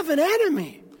have an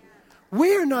enemy.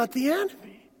 We are not the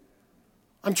enemy.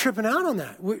 I'm tripping out on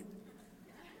that.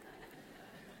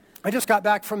 I just got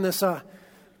back from this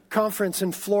conference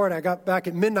in Florida. I got back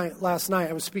at midnight last night.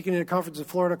 I was speaking at a conference in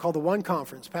Florida called the One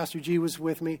Conference. Pastor G was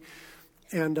with me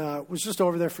and was just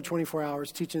over there for 24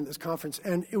 hours teaching at this conference.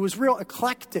 And it was real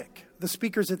eclectic, the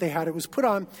speakers that they had. It was put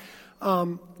on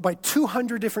by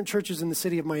 200 different churches in the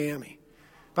city of Miami.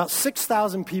 About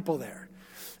 6,000 people there.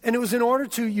 And it was in order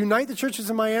to unite the churches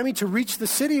in Miami to reach the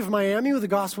city of Miami with the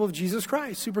gospel of Jesus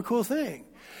Christ. Super cool thing.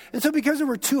 And so because there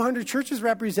were 200 churches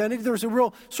represented, there was a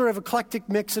real sort of eclectic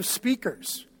mix of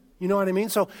speakers. You know what I mean?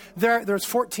 So there's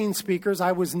 14 speakers.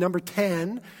 I was number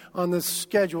 10 on the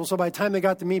schedule. So by the time they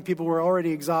got to me, people were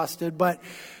already exhausted. But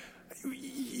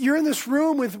you're in this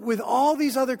room with all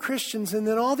these other Christians and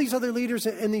then all these other leaders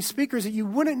and these speakers that you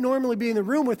wouldn't normally be in the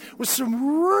room with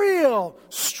some real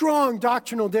strong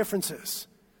doctrinal differences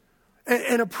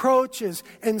and approaches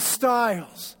and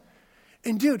styles.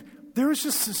 And dude, there was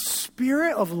just a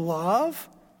spirit of love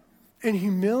and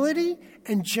humility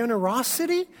and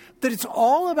generosity that it's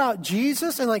all about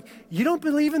Jesus. And like, you don't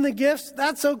believe in the gifts?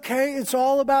 That's okay. It's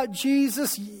all about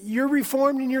Jesus. You're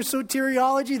reformed in your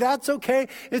soteriology. That's okay.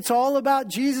 It's all about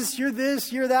Jesus. You're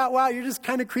this, you're that. Wow, you're just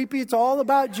kind of creepy. It's all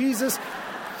about Jesus.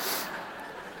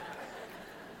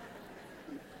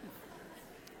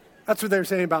 That's what they're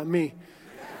saying about me.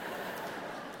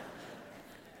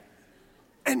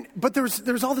 But there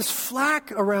was all this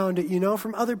flack around it, you know,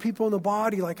 from other people in the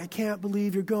body. Like, I can't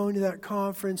believe you're going to that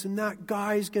conference and that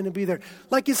guy's going to be there.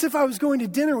 Like as if I was going to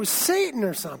dinner with Satan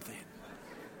or something.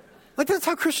 Like that's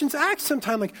how Christians act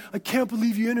sometimes. Like, I can't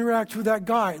believe you interact with that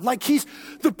guy. Like he's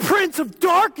the prince of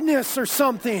darkness or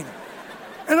something.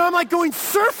 And I'm like going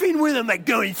surfing with him. Like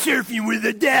going surfing with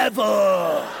the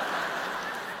devil.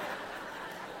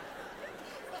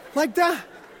 Like that.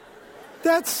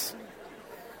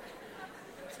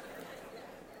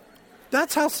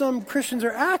 That's how some Christians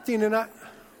are acting, and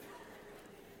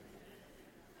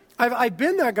I've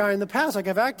been that guy in the past. Like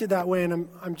I've acted that way, and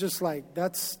I'm just like,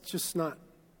 that's just not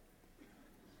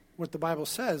what the Bible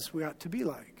says we ought to be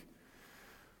like.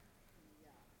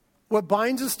 What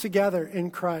binds us together in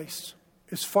Christ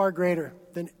is far greater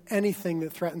than anything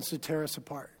that threatens to tear us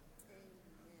apart.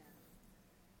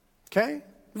 Okay?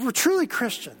 If we're truly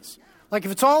Christians, like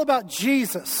if it's all about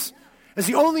Jesus as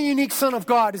the only unique Son of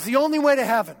God, is the only way to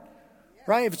heaven.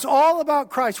 Right? If it's all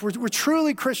about Christ, we're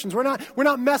truly Christians. We're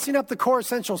not messing up the core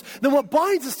essentials. Then what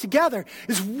binds us together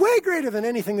is way greater than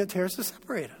anything that tears to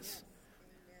separate us.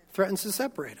 Threatens to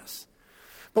separate us.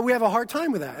 But we have a hard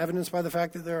time with that, evidenced by the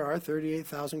fact that there are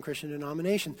 38,000 Christian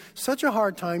denominations. Such a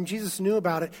hard time, Jesus knew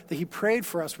about it, that he prayed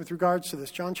for us with regards to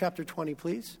this. John chapter 20,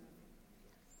 please.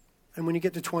 And when you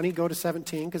get to 20, go to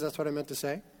 17, because that's what I meant to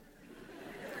say.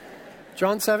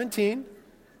 John 17.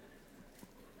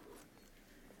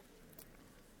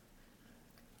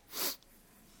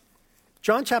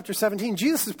 John chapter 17,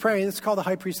 Jesus is praying. It's called the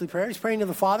high priestly prayer. He's praying to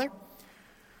the Father.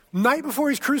 Night before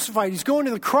he's crucified, he's going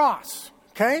to the cross.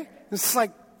 Okay? This is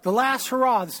like the last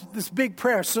hurrah, this big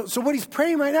prayer. So what he's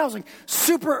praying right now is like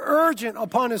super urgent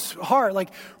upon his heart. Like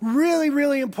really,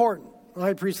 really important. The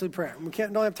high priestly prayer. We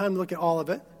don't have time to look at all of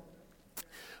it.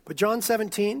 But John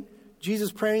 17,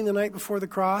 Jesus praying the night before the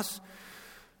cross,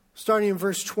 starting in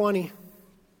verse 20.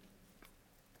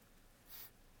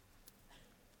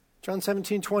 John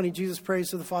 17:20, Jesus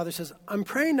prays to the Father, says, I'm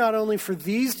praying not only for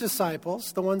these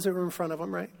disciples, the ones that were in front of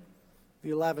him, right? The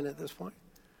 11 at this point.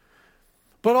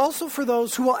 But also for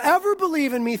those who will ever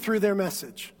believe in me through their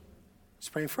message. He's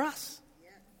praying for us.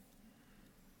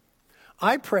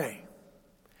 I pray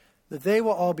that they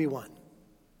will all be one.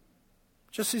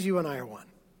 Just as you and I are one.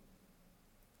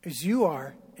 As you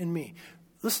are in me.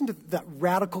 Listen to that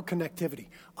radical connectivity.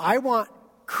 I want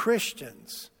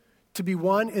Christians to be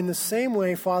one in the same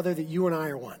way, Father, that you and I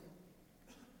are one.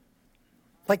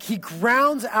 Like he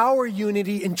grounds our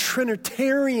unity in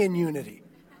Trinitarian unity.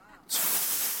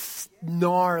 It's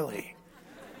gnarly.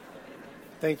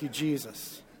 Thank you,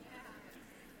 Jesus.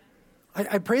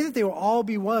 I pray that they will all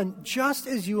be one, just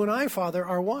as you and I, Father,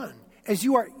 are one. As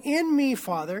you are in me,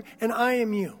 Father, and I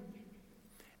am you.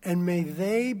 And may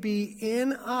they be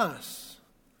in us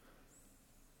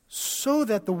so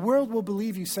that the world will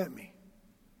believe you sent me.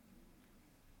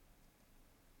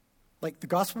 Like the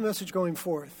gospel message going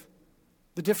forth,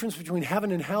 the difference between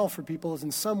heaven and hell for people is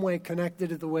in some way connected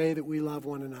to the way that we love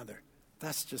one another.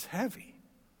 That's just heavy.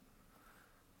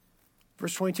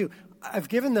 Verse 22, I've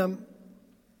given them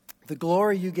the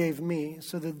glory you gave me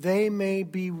so that they may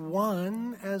be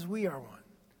one as we are one.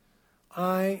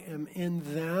 I am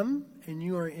in them and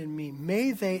you are in me.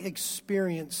 May they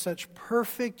experience such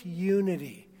perfect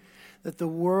unity that the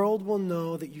world will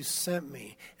know that you sent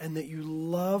me and that you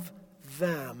love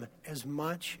them as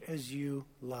much as you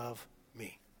love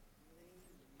me.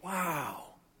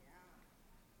 Wow.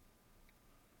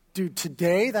 Dude,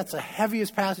 today, that's the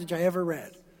heaviest passage I ever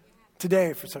read.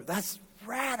 Today, that's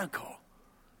radical.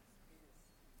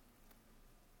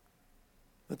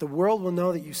 That the world will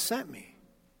know that you sent me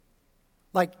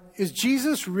Like, is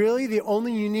Jesus really the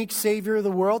only unique Savior of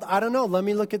the world? I don't know. Let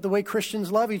me look at the way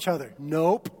Christians love each other.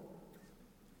 Nope.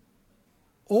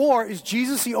 Or is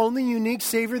Jesus the only unique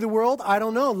Savior of the world? I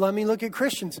don't know. Let me look at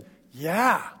Christians.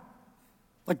 Yeah.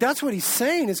 Like, that's what he's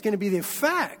saying is going to be the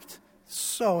effect.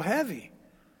 So heavy.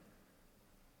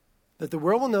 That the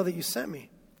world will know that you sent me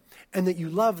and that you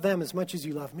love them as much as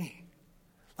you love me.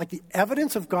 Like, the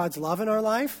evidence of God's love in our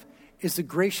life is the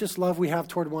gracious love we have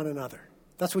toward one another.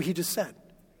 That's what he just said.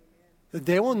 That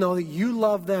they will know that you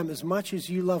love them as much as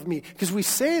you love me. Because we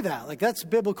say that, like, that's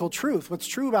biblical truth. What's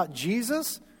true about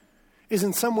Jesus is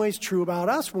in some ways true about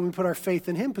us when we put our faith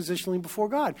in him positionally before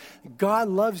God. God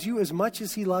loves you as much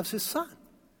as he loves his son.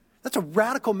 That's a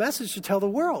radical message to tell the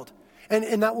world.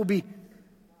 And that will be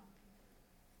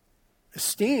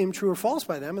esteemed, true or false,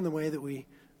 by them in the way that we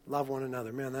love one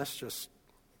another. Man, that's just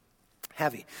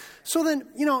heavy. So then,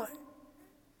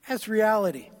 as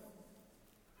reality,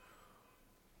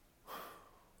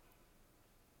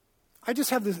 I just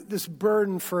have this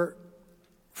burden for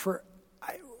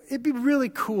it'd be really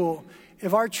cool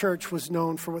if our church was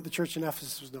known for what the church in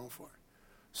Ephesus was known for.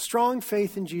 Strong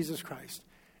faith in Jesus Christ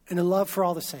and a love for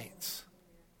all the saints.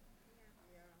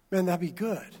 Man, that'd be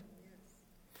good.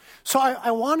 So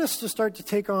I want us to start to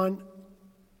take on,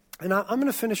 and I'm going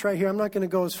to finish right here. I'm not going to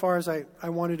go as far as I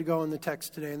wanted to go in the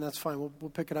text today, and that's fine. We'll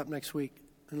pick it up next week,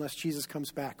 unless Jesus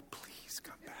comes back. Please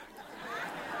come back.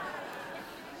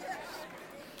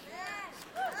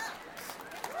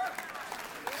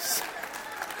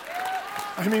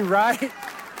 I mean, right?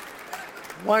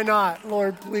 Why not?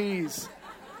 Lord, please.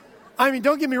 I mean,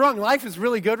 don't get me wrong. Life is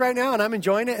really good right now, and I'm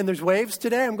enjoying it, and there's waves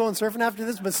today. I'm going surfing after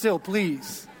this, but still,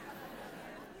 please.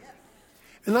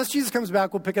 Unless Jesus comes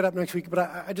back, we'll pick it up next week, but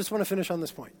I just want to finish on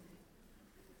this point.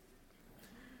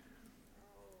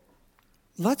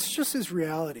 Let's just, as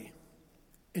reality,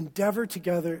 endeavor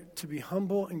together to be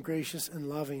humble and gracious and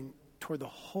loving toward the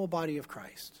whole body of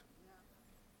Christ.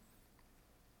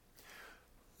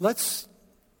 Let's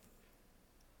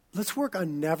work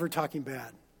on never talking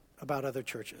bad about other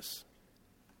churches.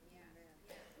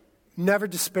 Never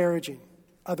disparaging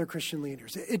other Christian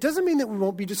leaders. It doesn't mean that we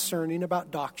won't be discerning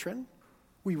about doctrine.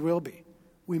 We will be.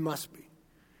 We must be.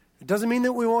 It doesn't mean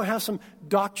that we won't have some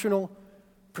doctrinal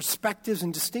perspectives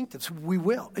and distinctives. We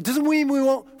will. It doesn't mean we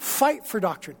won't fight for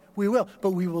doctrine. We will.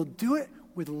 But we will do it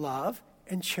with love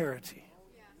and charity.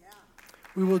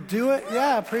 We will do it.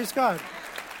 Yeah, praise God.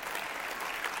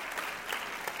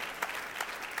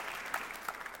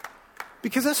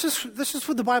 Because that's just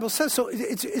what the Bible says. So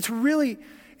it's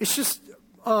just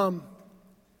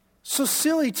so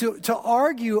silly to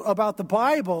argue about the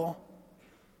Bible,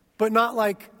 but not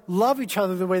like love each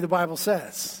other the way the Bible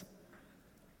says.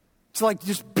 To like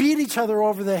just beat each other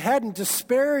over the head and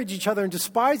disparage each other and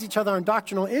despise each other on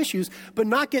doctrinal issues, but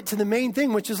not get to the main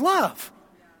thing, which is love.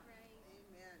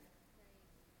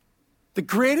 The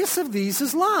greatest of these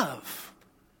is love.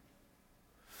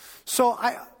 So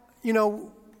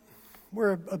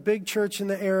we're a big church in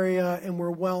the area, and we're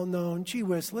well known. Gee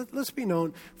whiz, let's be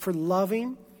known for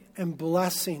loving and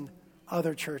blessing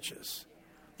other churches.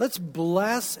 Let's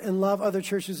bless and love other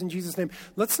churches in Jesus' name.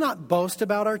 Let's not boast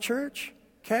about our church,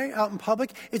 okay, out in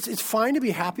public. It's fine to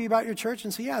be happy about your church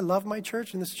and say, yeah, I love my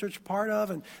church and this church I'm part of,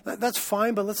 and that's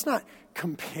fine, but let's not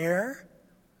compare,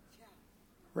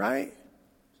 right?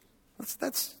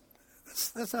 That's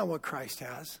not what Christ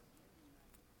has.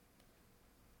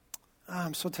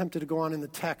 I'm so tempted to go on in the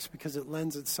text because it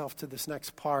lends itself to this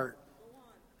next part.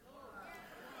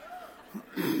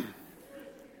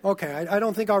 Okay, I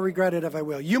don't think I'll regret it if I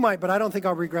will. You might, but I don't think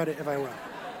I'll regret it if I will.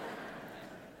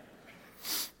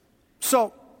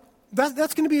 So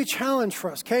that's going to be a challenge for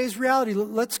us. Okay, is reality.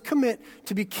 Let's commit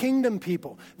to be kingdom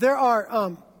people. There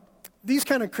are these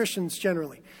kind of Christians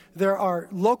generally. There are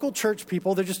local church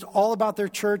people. They're just all about their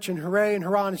church and hooray and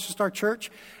hurrah, and it's just our church.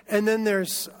 And then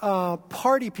there's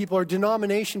party people or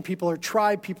denomination people or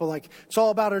tribe people. Like, it's all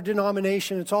about our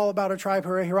denomination. It's all about our tribe,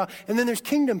 hooray, hurrah. And then there's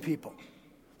kingdom people.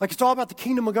 Like, it's all about the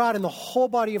kingdom of God and the whole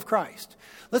body of Christ.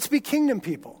 Let's be kingdom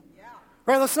people.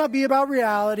 Right? Let's not be about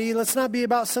reality. Let's not be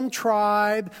about some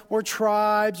tribe or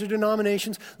tribes or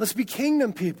denominations. Let's be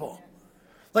kingdom people.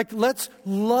 Like, let's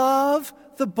love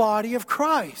the body of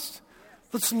Christ.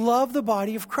 Let's love the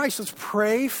body of Christ. Let's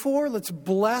pray for, let's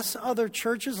bless other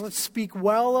churches. Let's speak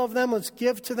well of them. Let's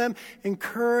give to them,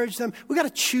 encourage them. We got to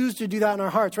choose to do that in our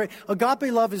hearts, right?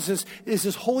 Agape love is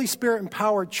this Holy Spirit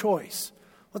empowered choice.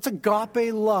 Let's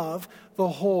agape love the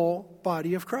whole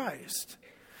body of Christ.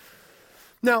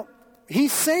 Now,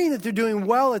 he's saying that they're doing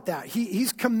well at that.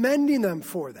 He's commending them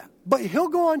for that. But he'll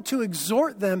go on to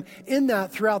exhort them in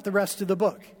that throughout the rest of the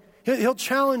book. He'll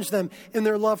challenge them in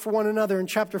their love for one another. In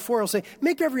chapter 4, he'll say,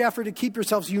 make every effort to keep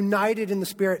yourselves united in the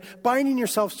Spirit, binding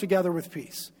yourselves together with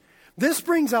peace. This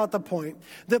brings out the point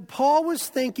that Paul was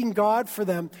thanking God for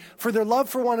them, for their love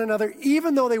for one another,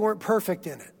 even though they weren't perfect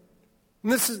in it.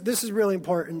 And this is really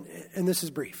important, and this is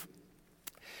brief.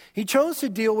 He chose to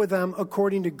deal with them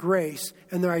according to grace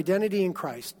and their identity in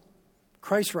Christ,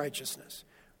 Christ's righteousness,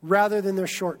 rather than their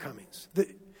shortcomings.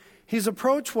 His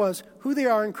approach was who they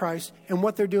are in Christ and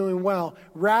what they're doing well,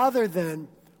 rather than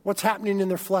what's happening in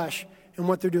their flesh and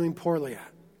what they're doing poorly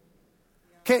at.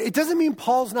 Okay, it doesn't mean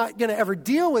Paul's not going to ever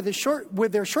deal with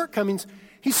their shortcomings.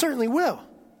 He certainly will.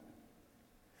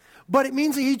 But it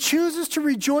means that he chooses to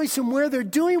rejoice in where they're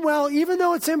doing well, even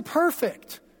though it's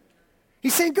imperfect.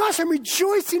 He's saying, gosh, I'm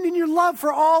rejoicing in your love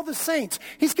for all the saints.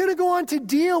 He's going to go on to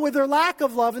deal with their lack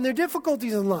of love and their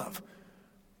difficulties in love.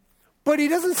 But he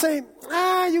doesn't say,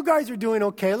 you guys are doing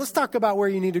okay. Let's talk about where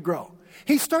you need to grow.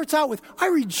 He starts out with, I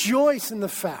rejoice in the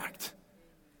fact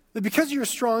that because of your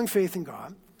strong faith in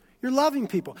God, you're loving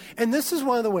people. And this is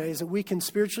one of the ways that we can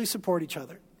spiritually support each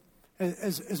other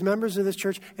as members of this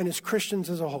church and as Christians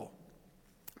as a whole.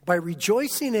 By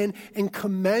rejoicing in and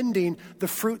commending the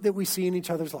fruit that we see in each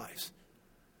other's lives.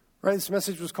 Right? This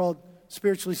message was called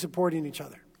Spiritually Supporting Each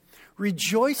Other.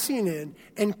 Rejoicing in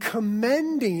and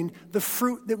commending the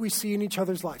fruit that we see in each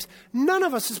other's lives. None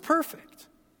of us is perfect.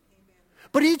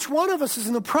 But each one of us is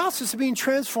in the process of being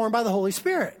transformed by the Holy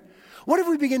Spirit. What if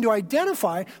we begin to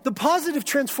identify the positive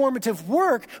transformative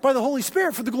work by the Holy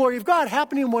Spirit for the glory of God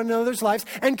happening in one another's lives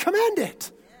and commend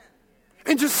it?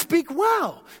 And just speak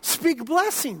well, speak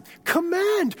blessing,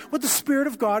 commend what the Spirit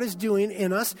of God is doing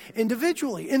in us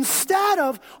individually, instead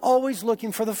of always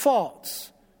looking for the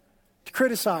faults. To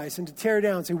criticize and to tear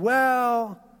down and say,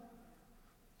 well,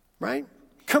 right?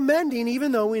 Commending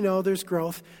even though we know there's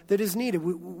growth that is needed.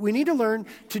 We need to learn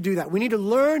to do that. We need to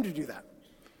learn to do that.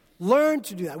 Learn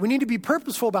to do that. We need to be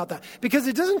purposeful about that because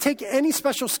it doesn't take any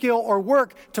special skill or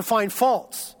work to find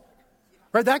faults.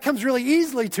 Right? That comes really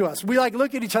easily to us. We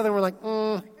look at each other and we're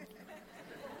like,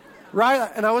 right?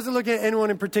 And I wasn't looking at anyone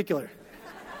in particular.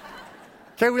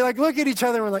 Okay, we look at each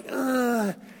other and we're like,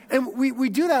 and we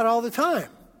do that all the time.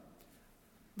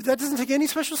 That doesn't take any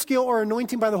special skill or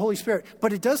anointing by the Holy Spirit,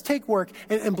 but it does take work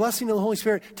and blessing of the Holy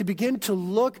Spirit to begin to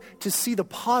look to see the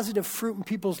positive fruit in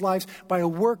people's lives by a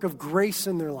work of grace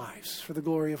in their lives for the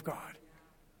glory of God.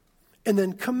 And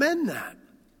then commend that.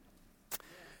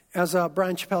 As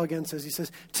Brian Chappell again says, he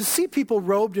says, to see people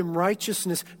robed in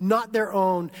righteousness, not their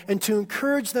own, and to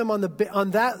encourage them on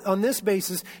this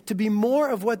basis to be more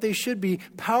of what they should be,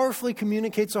 powerfully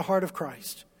communicates the heart of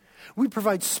Christ. We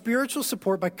provide spiritual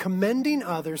support by commending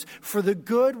others for the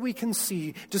good we can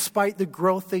see despite the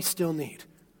growth they still need.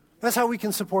 That's how we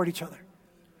can support each other.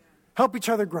 Help each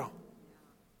other grow.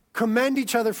 Commend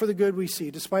each other for the good we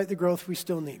see despite the growth we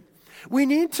still need. We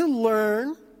need to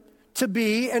learn to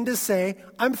be and to say,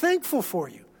 I'm thankful for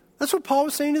you. That's what Paul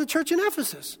was saying to the church in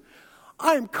Ephesus.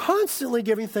 I am constantly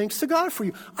giving thanks to God for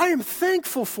you. I am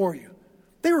thankful for you.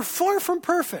 They were far from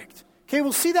perfect. Okay,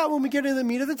 we'll see that when we get into the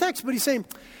meat of the text. But he's saying,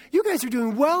 you guys are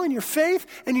doing well in your faith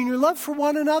and in your love for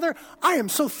one another. I am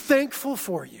so thankful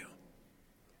for you.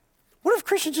 What if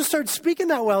Christians just started speaking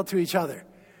that well to each other?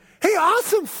 Hey,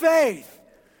 awesome faith.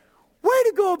 Way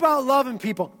to go about loving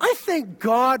people. I thank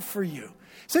God for you.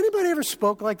 Has anybody ever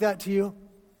spoke like that to you?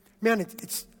 Man,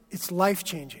 it's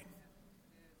life-changing.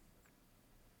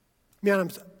 Man,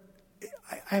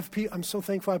 I'm so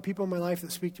thankful I have people in my life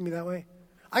that speak to me that way.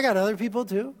 I got other people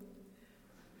too.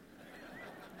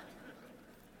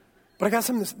 But I got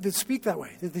some that speak that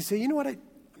way. That they say, you know what,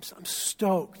 I'm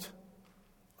stoked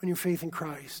on your faith in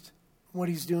Christ, what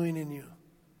he's doing in you.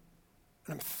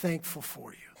 And I'm thankful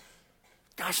for you.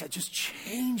 Gosh, that just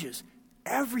changes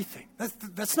everything.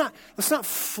 That's not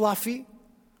fluffy,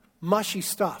 mushy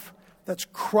stuff. That's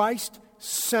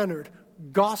Christ-centered,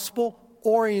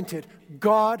 gospel-oriented,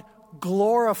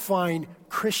 God-glorifying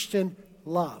Christian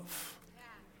love.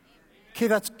 Okay,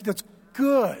 that's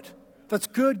good. That's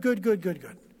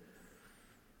good.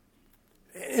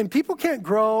 And people can't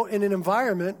grow in an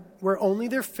environment where only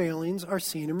their failings are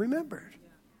seen and remembered.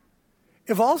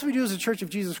 If all we do as a Church of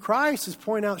Jesus Christ is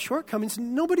point out shortcomings,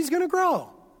 nobody's going to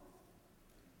grow.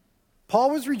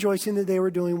 Paul was rejoicing that they were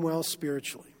doing well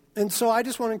spiritually. And so I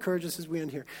just want to encourage us as we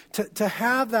end here to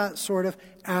have that sort of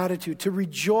attitude, to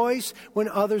rejoice when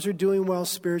others are doing well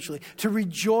spiritually, to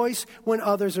rejoice when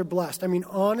others are blessed. I mean,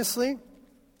 honestly,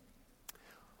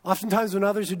 oftentimes when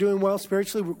others are doing well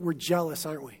spiritually, we're jealous,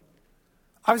 aren't we?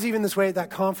 I was even this way at that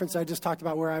conference I just talked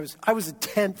about where I was a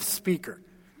 10th speaker.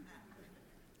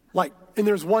 Like and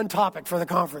there's one topic for the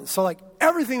conference. So like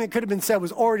everything that could have been said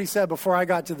was already said before I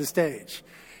got to the stage.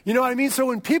 You know what I mean? So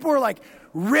when people were like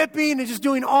ripping and just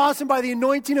doing awesome by the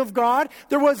anointing of God,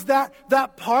 there was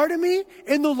that part of me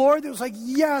in the Lord that was like,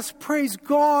 yes, praise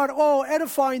God. Oh,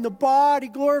 edifying the body,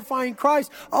 glorifying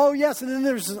Christ. Oh, yes. And then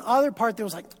there's this other part that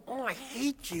was like, oh, I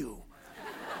hate you.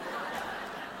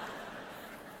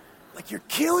 Like, you're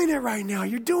killing it right now.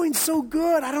 You're doing so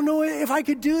good. I don't know if I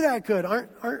could do that good.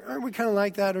 Aren't we kind of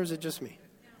like that, or is it just me?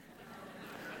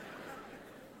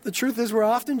 The truth is, we're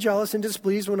often jealous and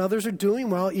displeased when others are doing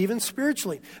well, even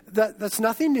spiritually. That's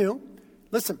nothing new.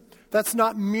 Listen, that's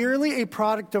not merely a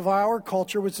product of our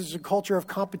culture, which is a culture of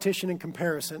competition and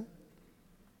comparison.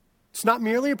 It's not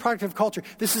merely a product of culture.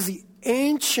 This is the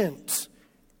ancient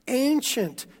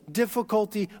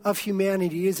difficulty of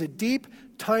humanity. It is a deep,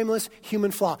 timeless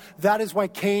human flaw. That is why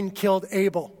Cain killed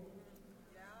Abel.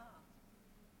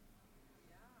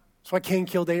 That's why Cain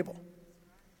killed Abel.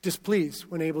 Displeased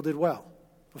when Abel did well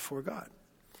before God.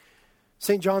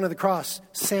 St. John of the Cross,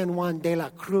 San Juan de la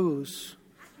Cruz,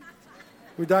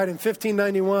 who died in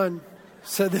 1591,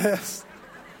 said this.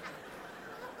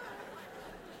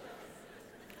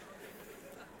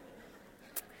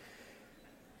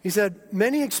 He said,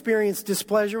 many experience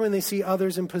displeasure when they see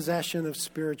others in possession of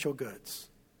spiritual goods.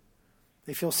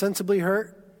 They feel sensibly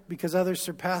hurt because others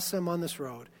surpass them on this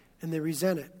road, and they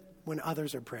resent it when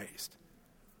others are praised.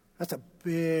 That's a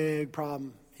big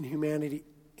problem in humanity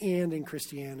and in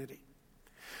Christianity.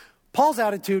 Paul's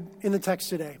attitude in the text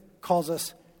today calls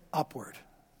us upward.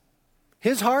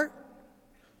 His heart,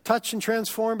 touched and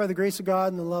transformed by the grace of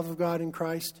God and the love of God in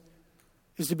Christ,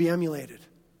 is to be emulated.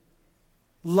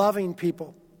 Loving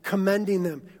people, commending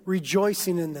them,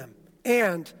 rejoicing in them,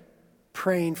 and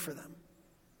praying for them.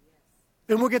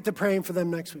 And we'll get to praying for them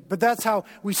next week. But that's how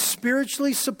we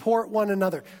spiritually support one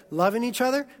another. Loving each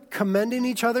other, commending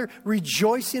each other,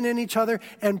 rejoicing in each other,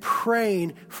 and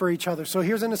praying for each other. So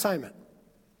here's an assignment.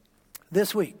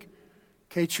 This week,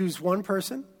 okay, choose one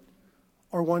person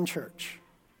or one church.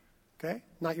 Okay?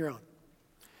 Not your own.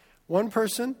 One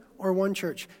person or one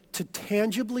church to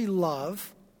tangibly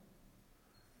love,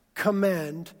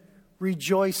 commend,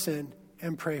 rejoice in,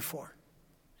 and pray for.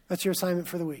 That's your assignment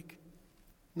for the week.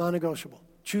 Non-negotiable.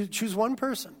 Choose one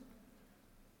person.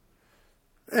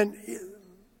 And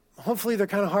hopefully they're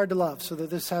kind of hard to love so that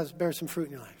this bears some fruit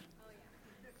in your life.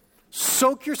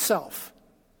 Soak yourself.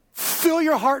 Fill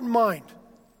your heart and mind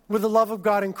with the love of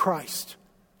God in Christ.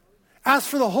 Ask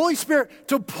for the Holy Spirit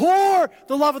to pour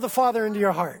the love of the Father into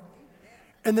your heart.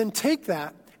 And then take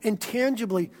that and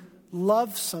tangibly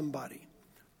love somebody.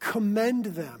 Commend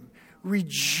them.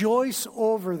 Rejoice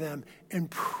over them. And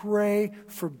pray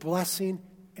for blessing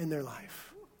in their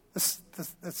life.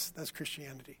 That's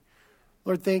Christianity.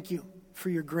 Lord, thank you for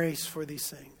your grace for these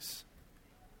things.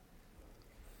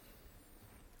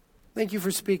 Thank you for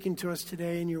speaking to us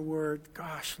today in your word.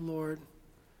 Gosh, Lord,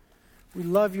 we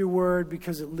love your word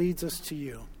because it leads us to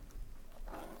you.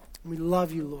 We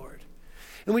love you, Lord.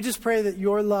 And we just pray that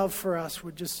your love for us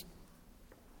would just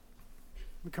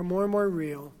become more and more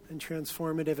real and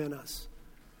transformative in us.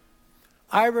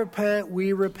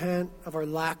 We repent of our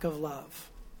lack of love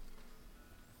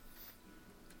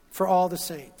for all the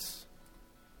saints.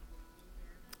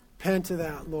 Repent of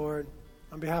that, Lord,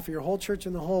 on behalf of your whole church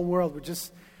and the whole world.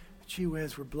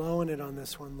 We're blowing it on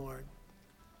this one, Lord.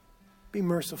 Be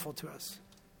merciful to us.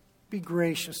 Be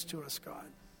gracious to us, God.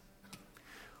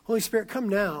 Holy Spirit, come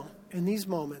now in these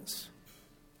moments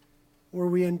where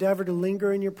we endeavor to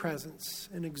linger in your presence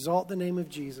and exalt the name of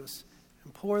Jesus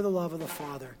and pour the love of the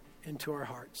Father into our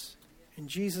hearts. In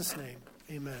Jesus' name,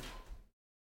 amen.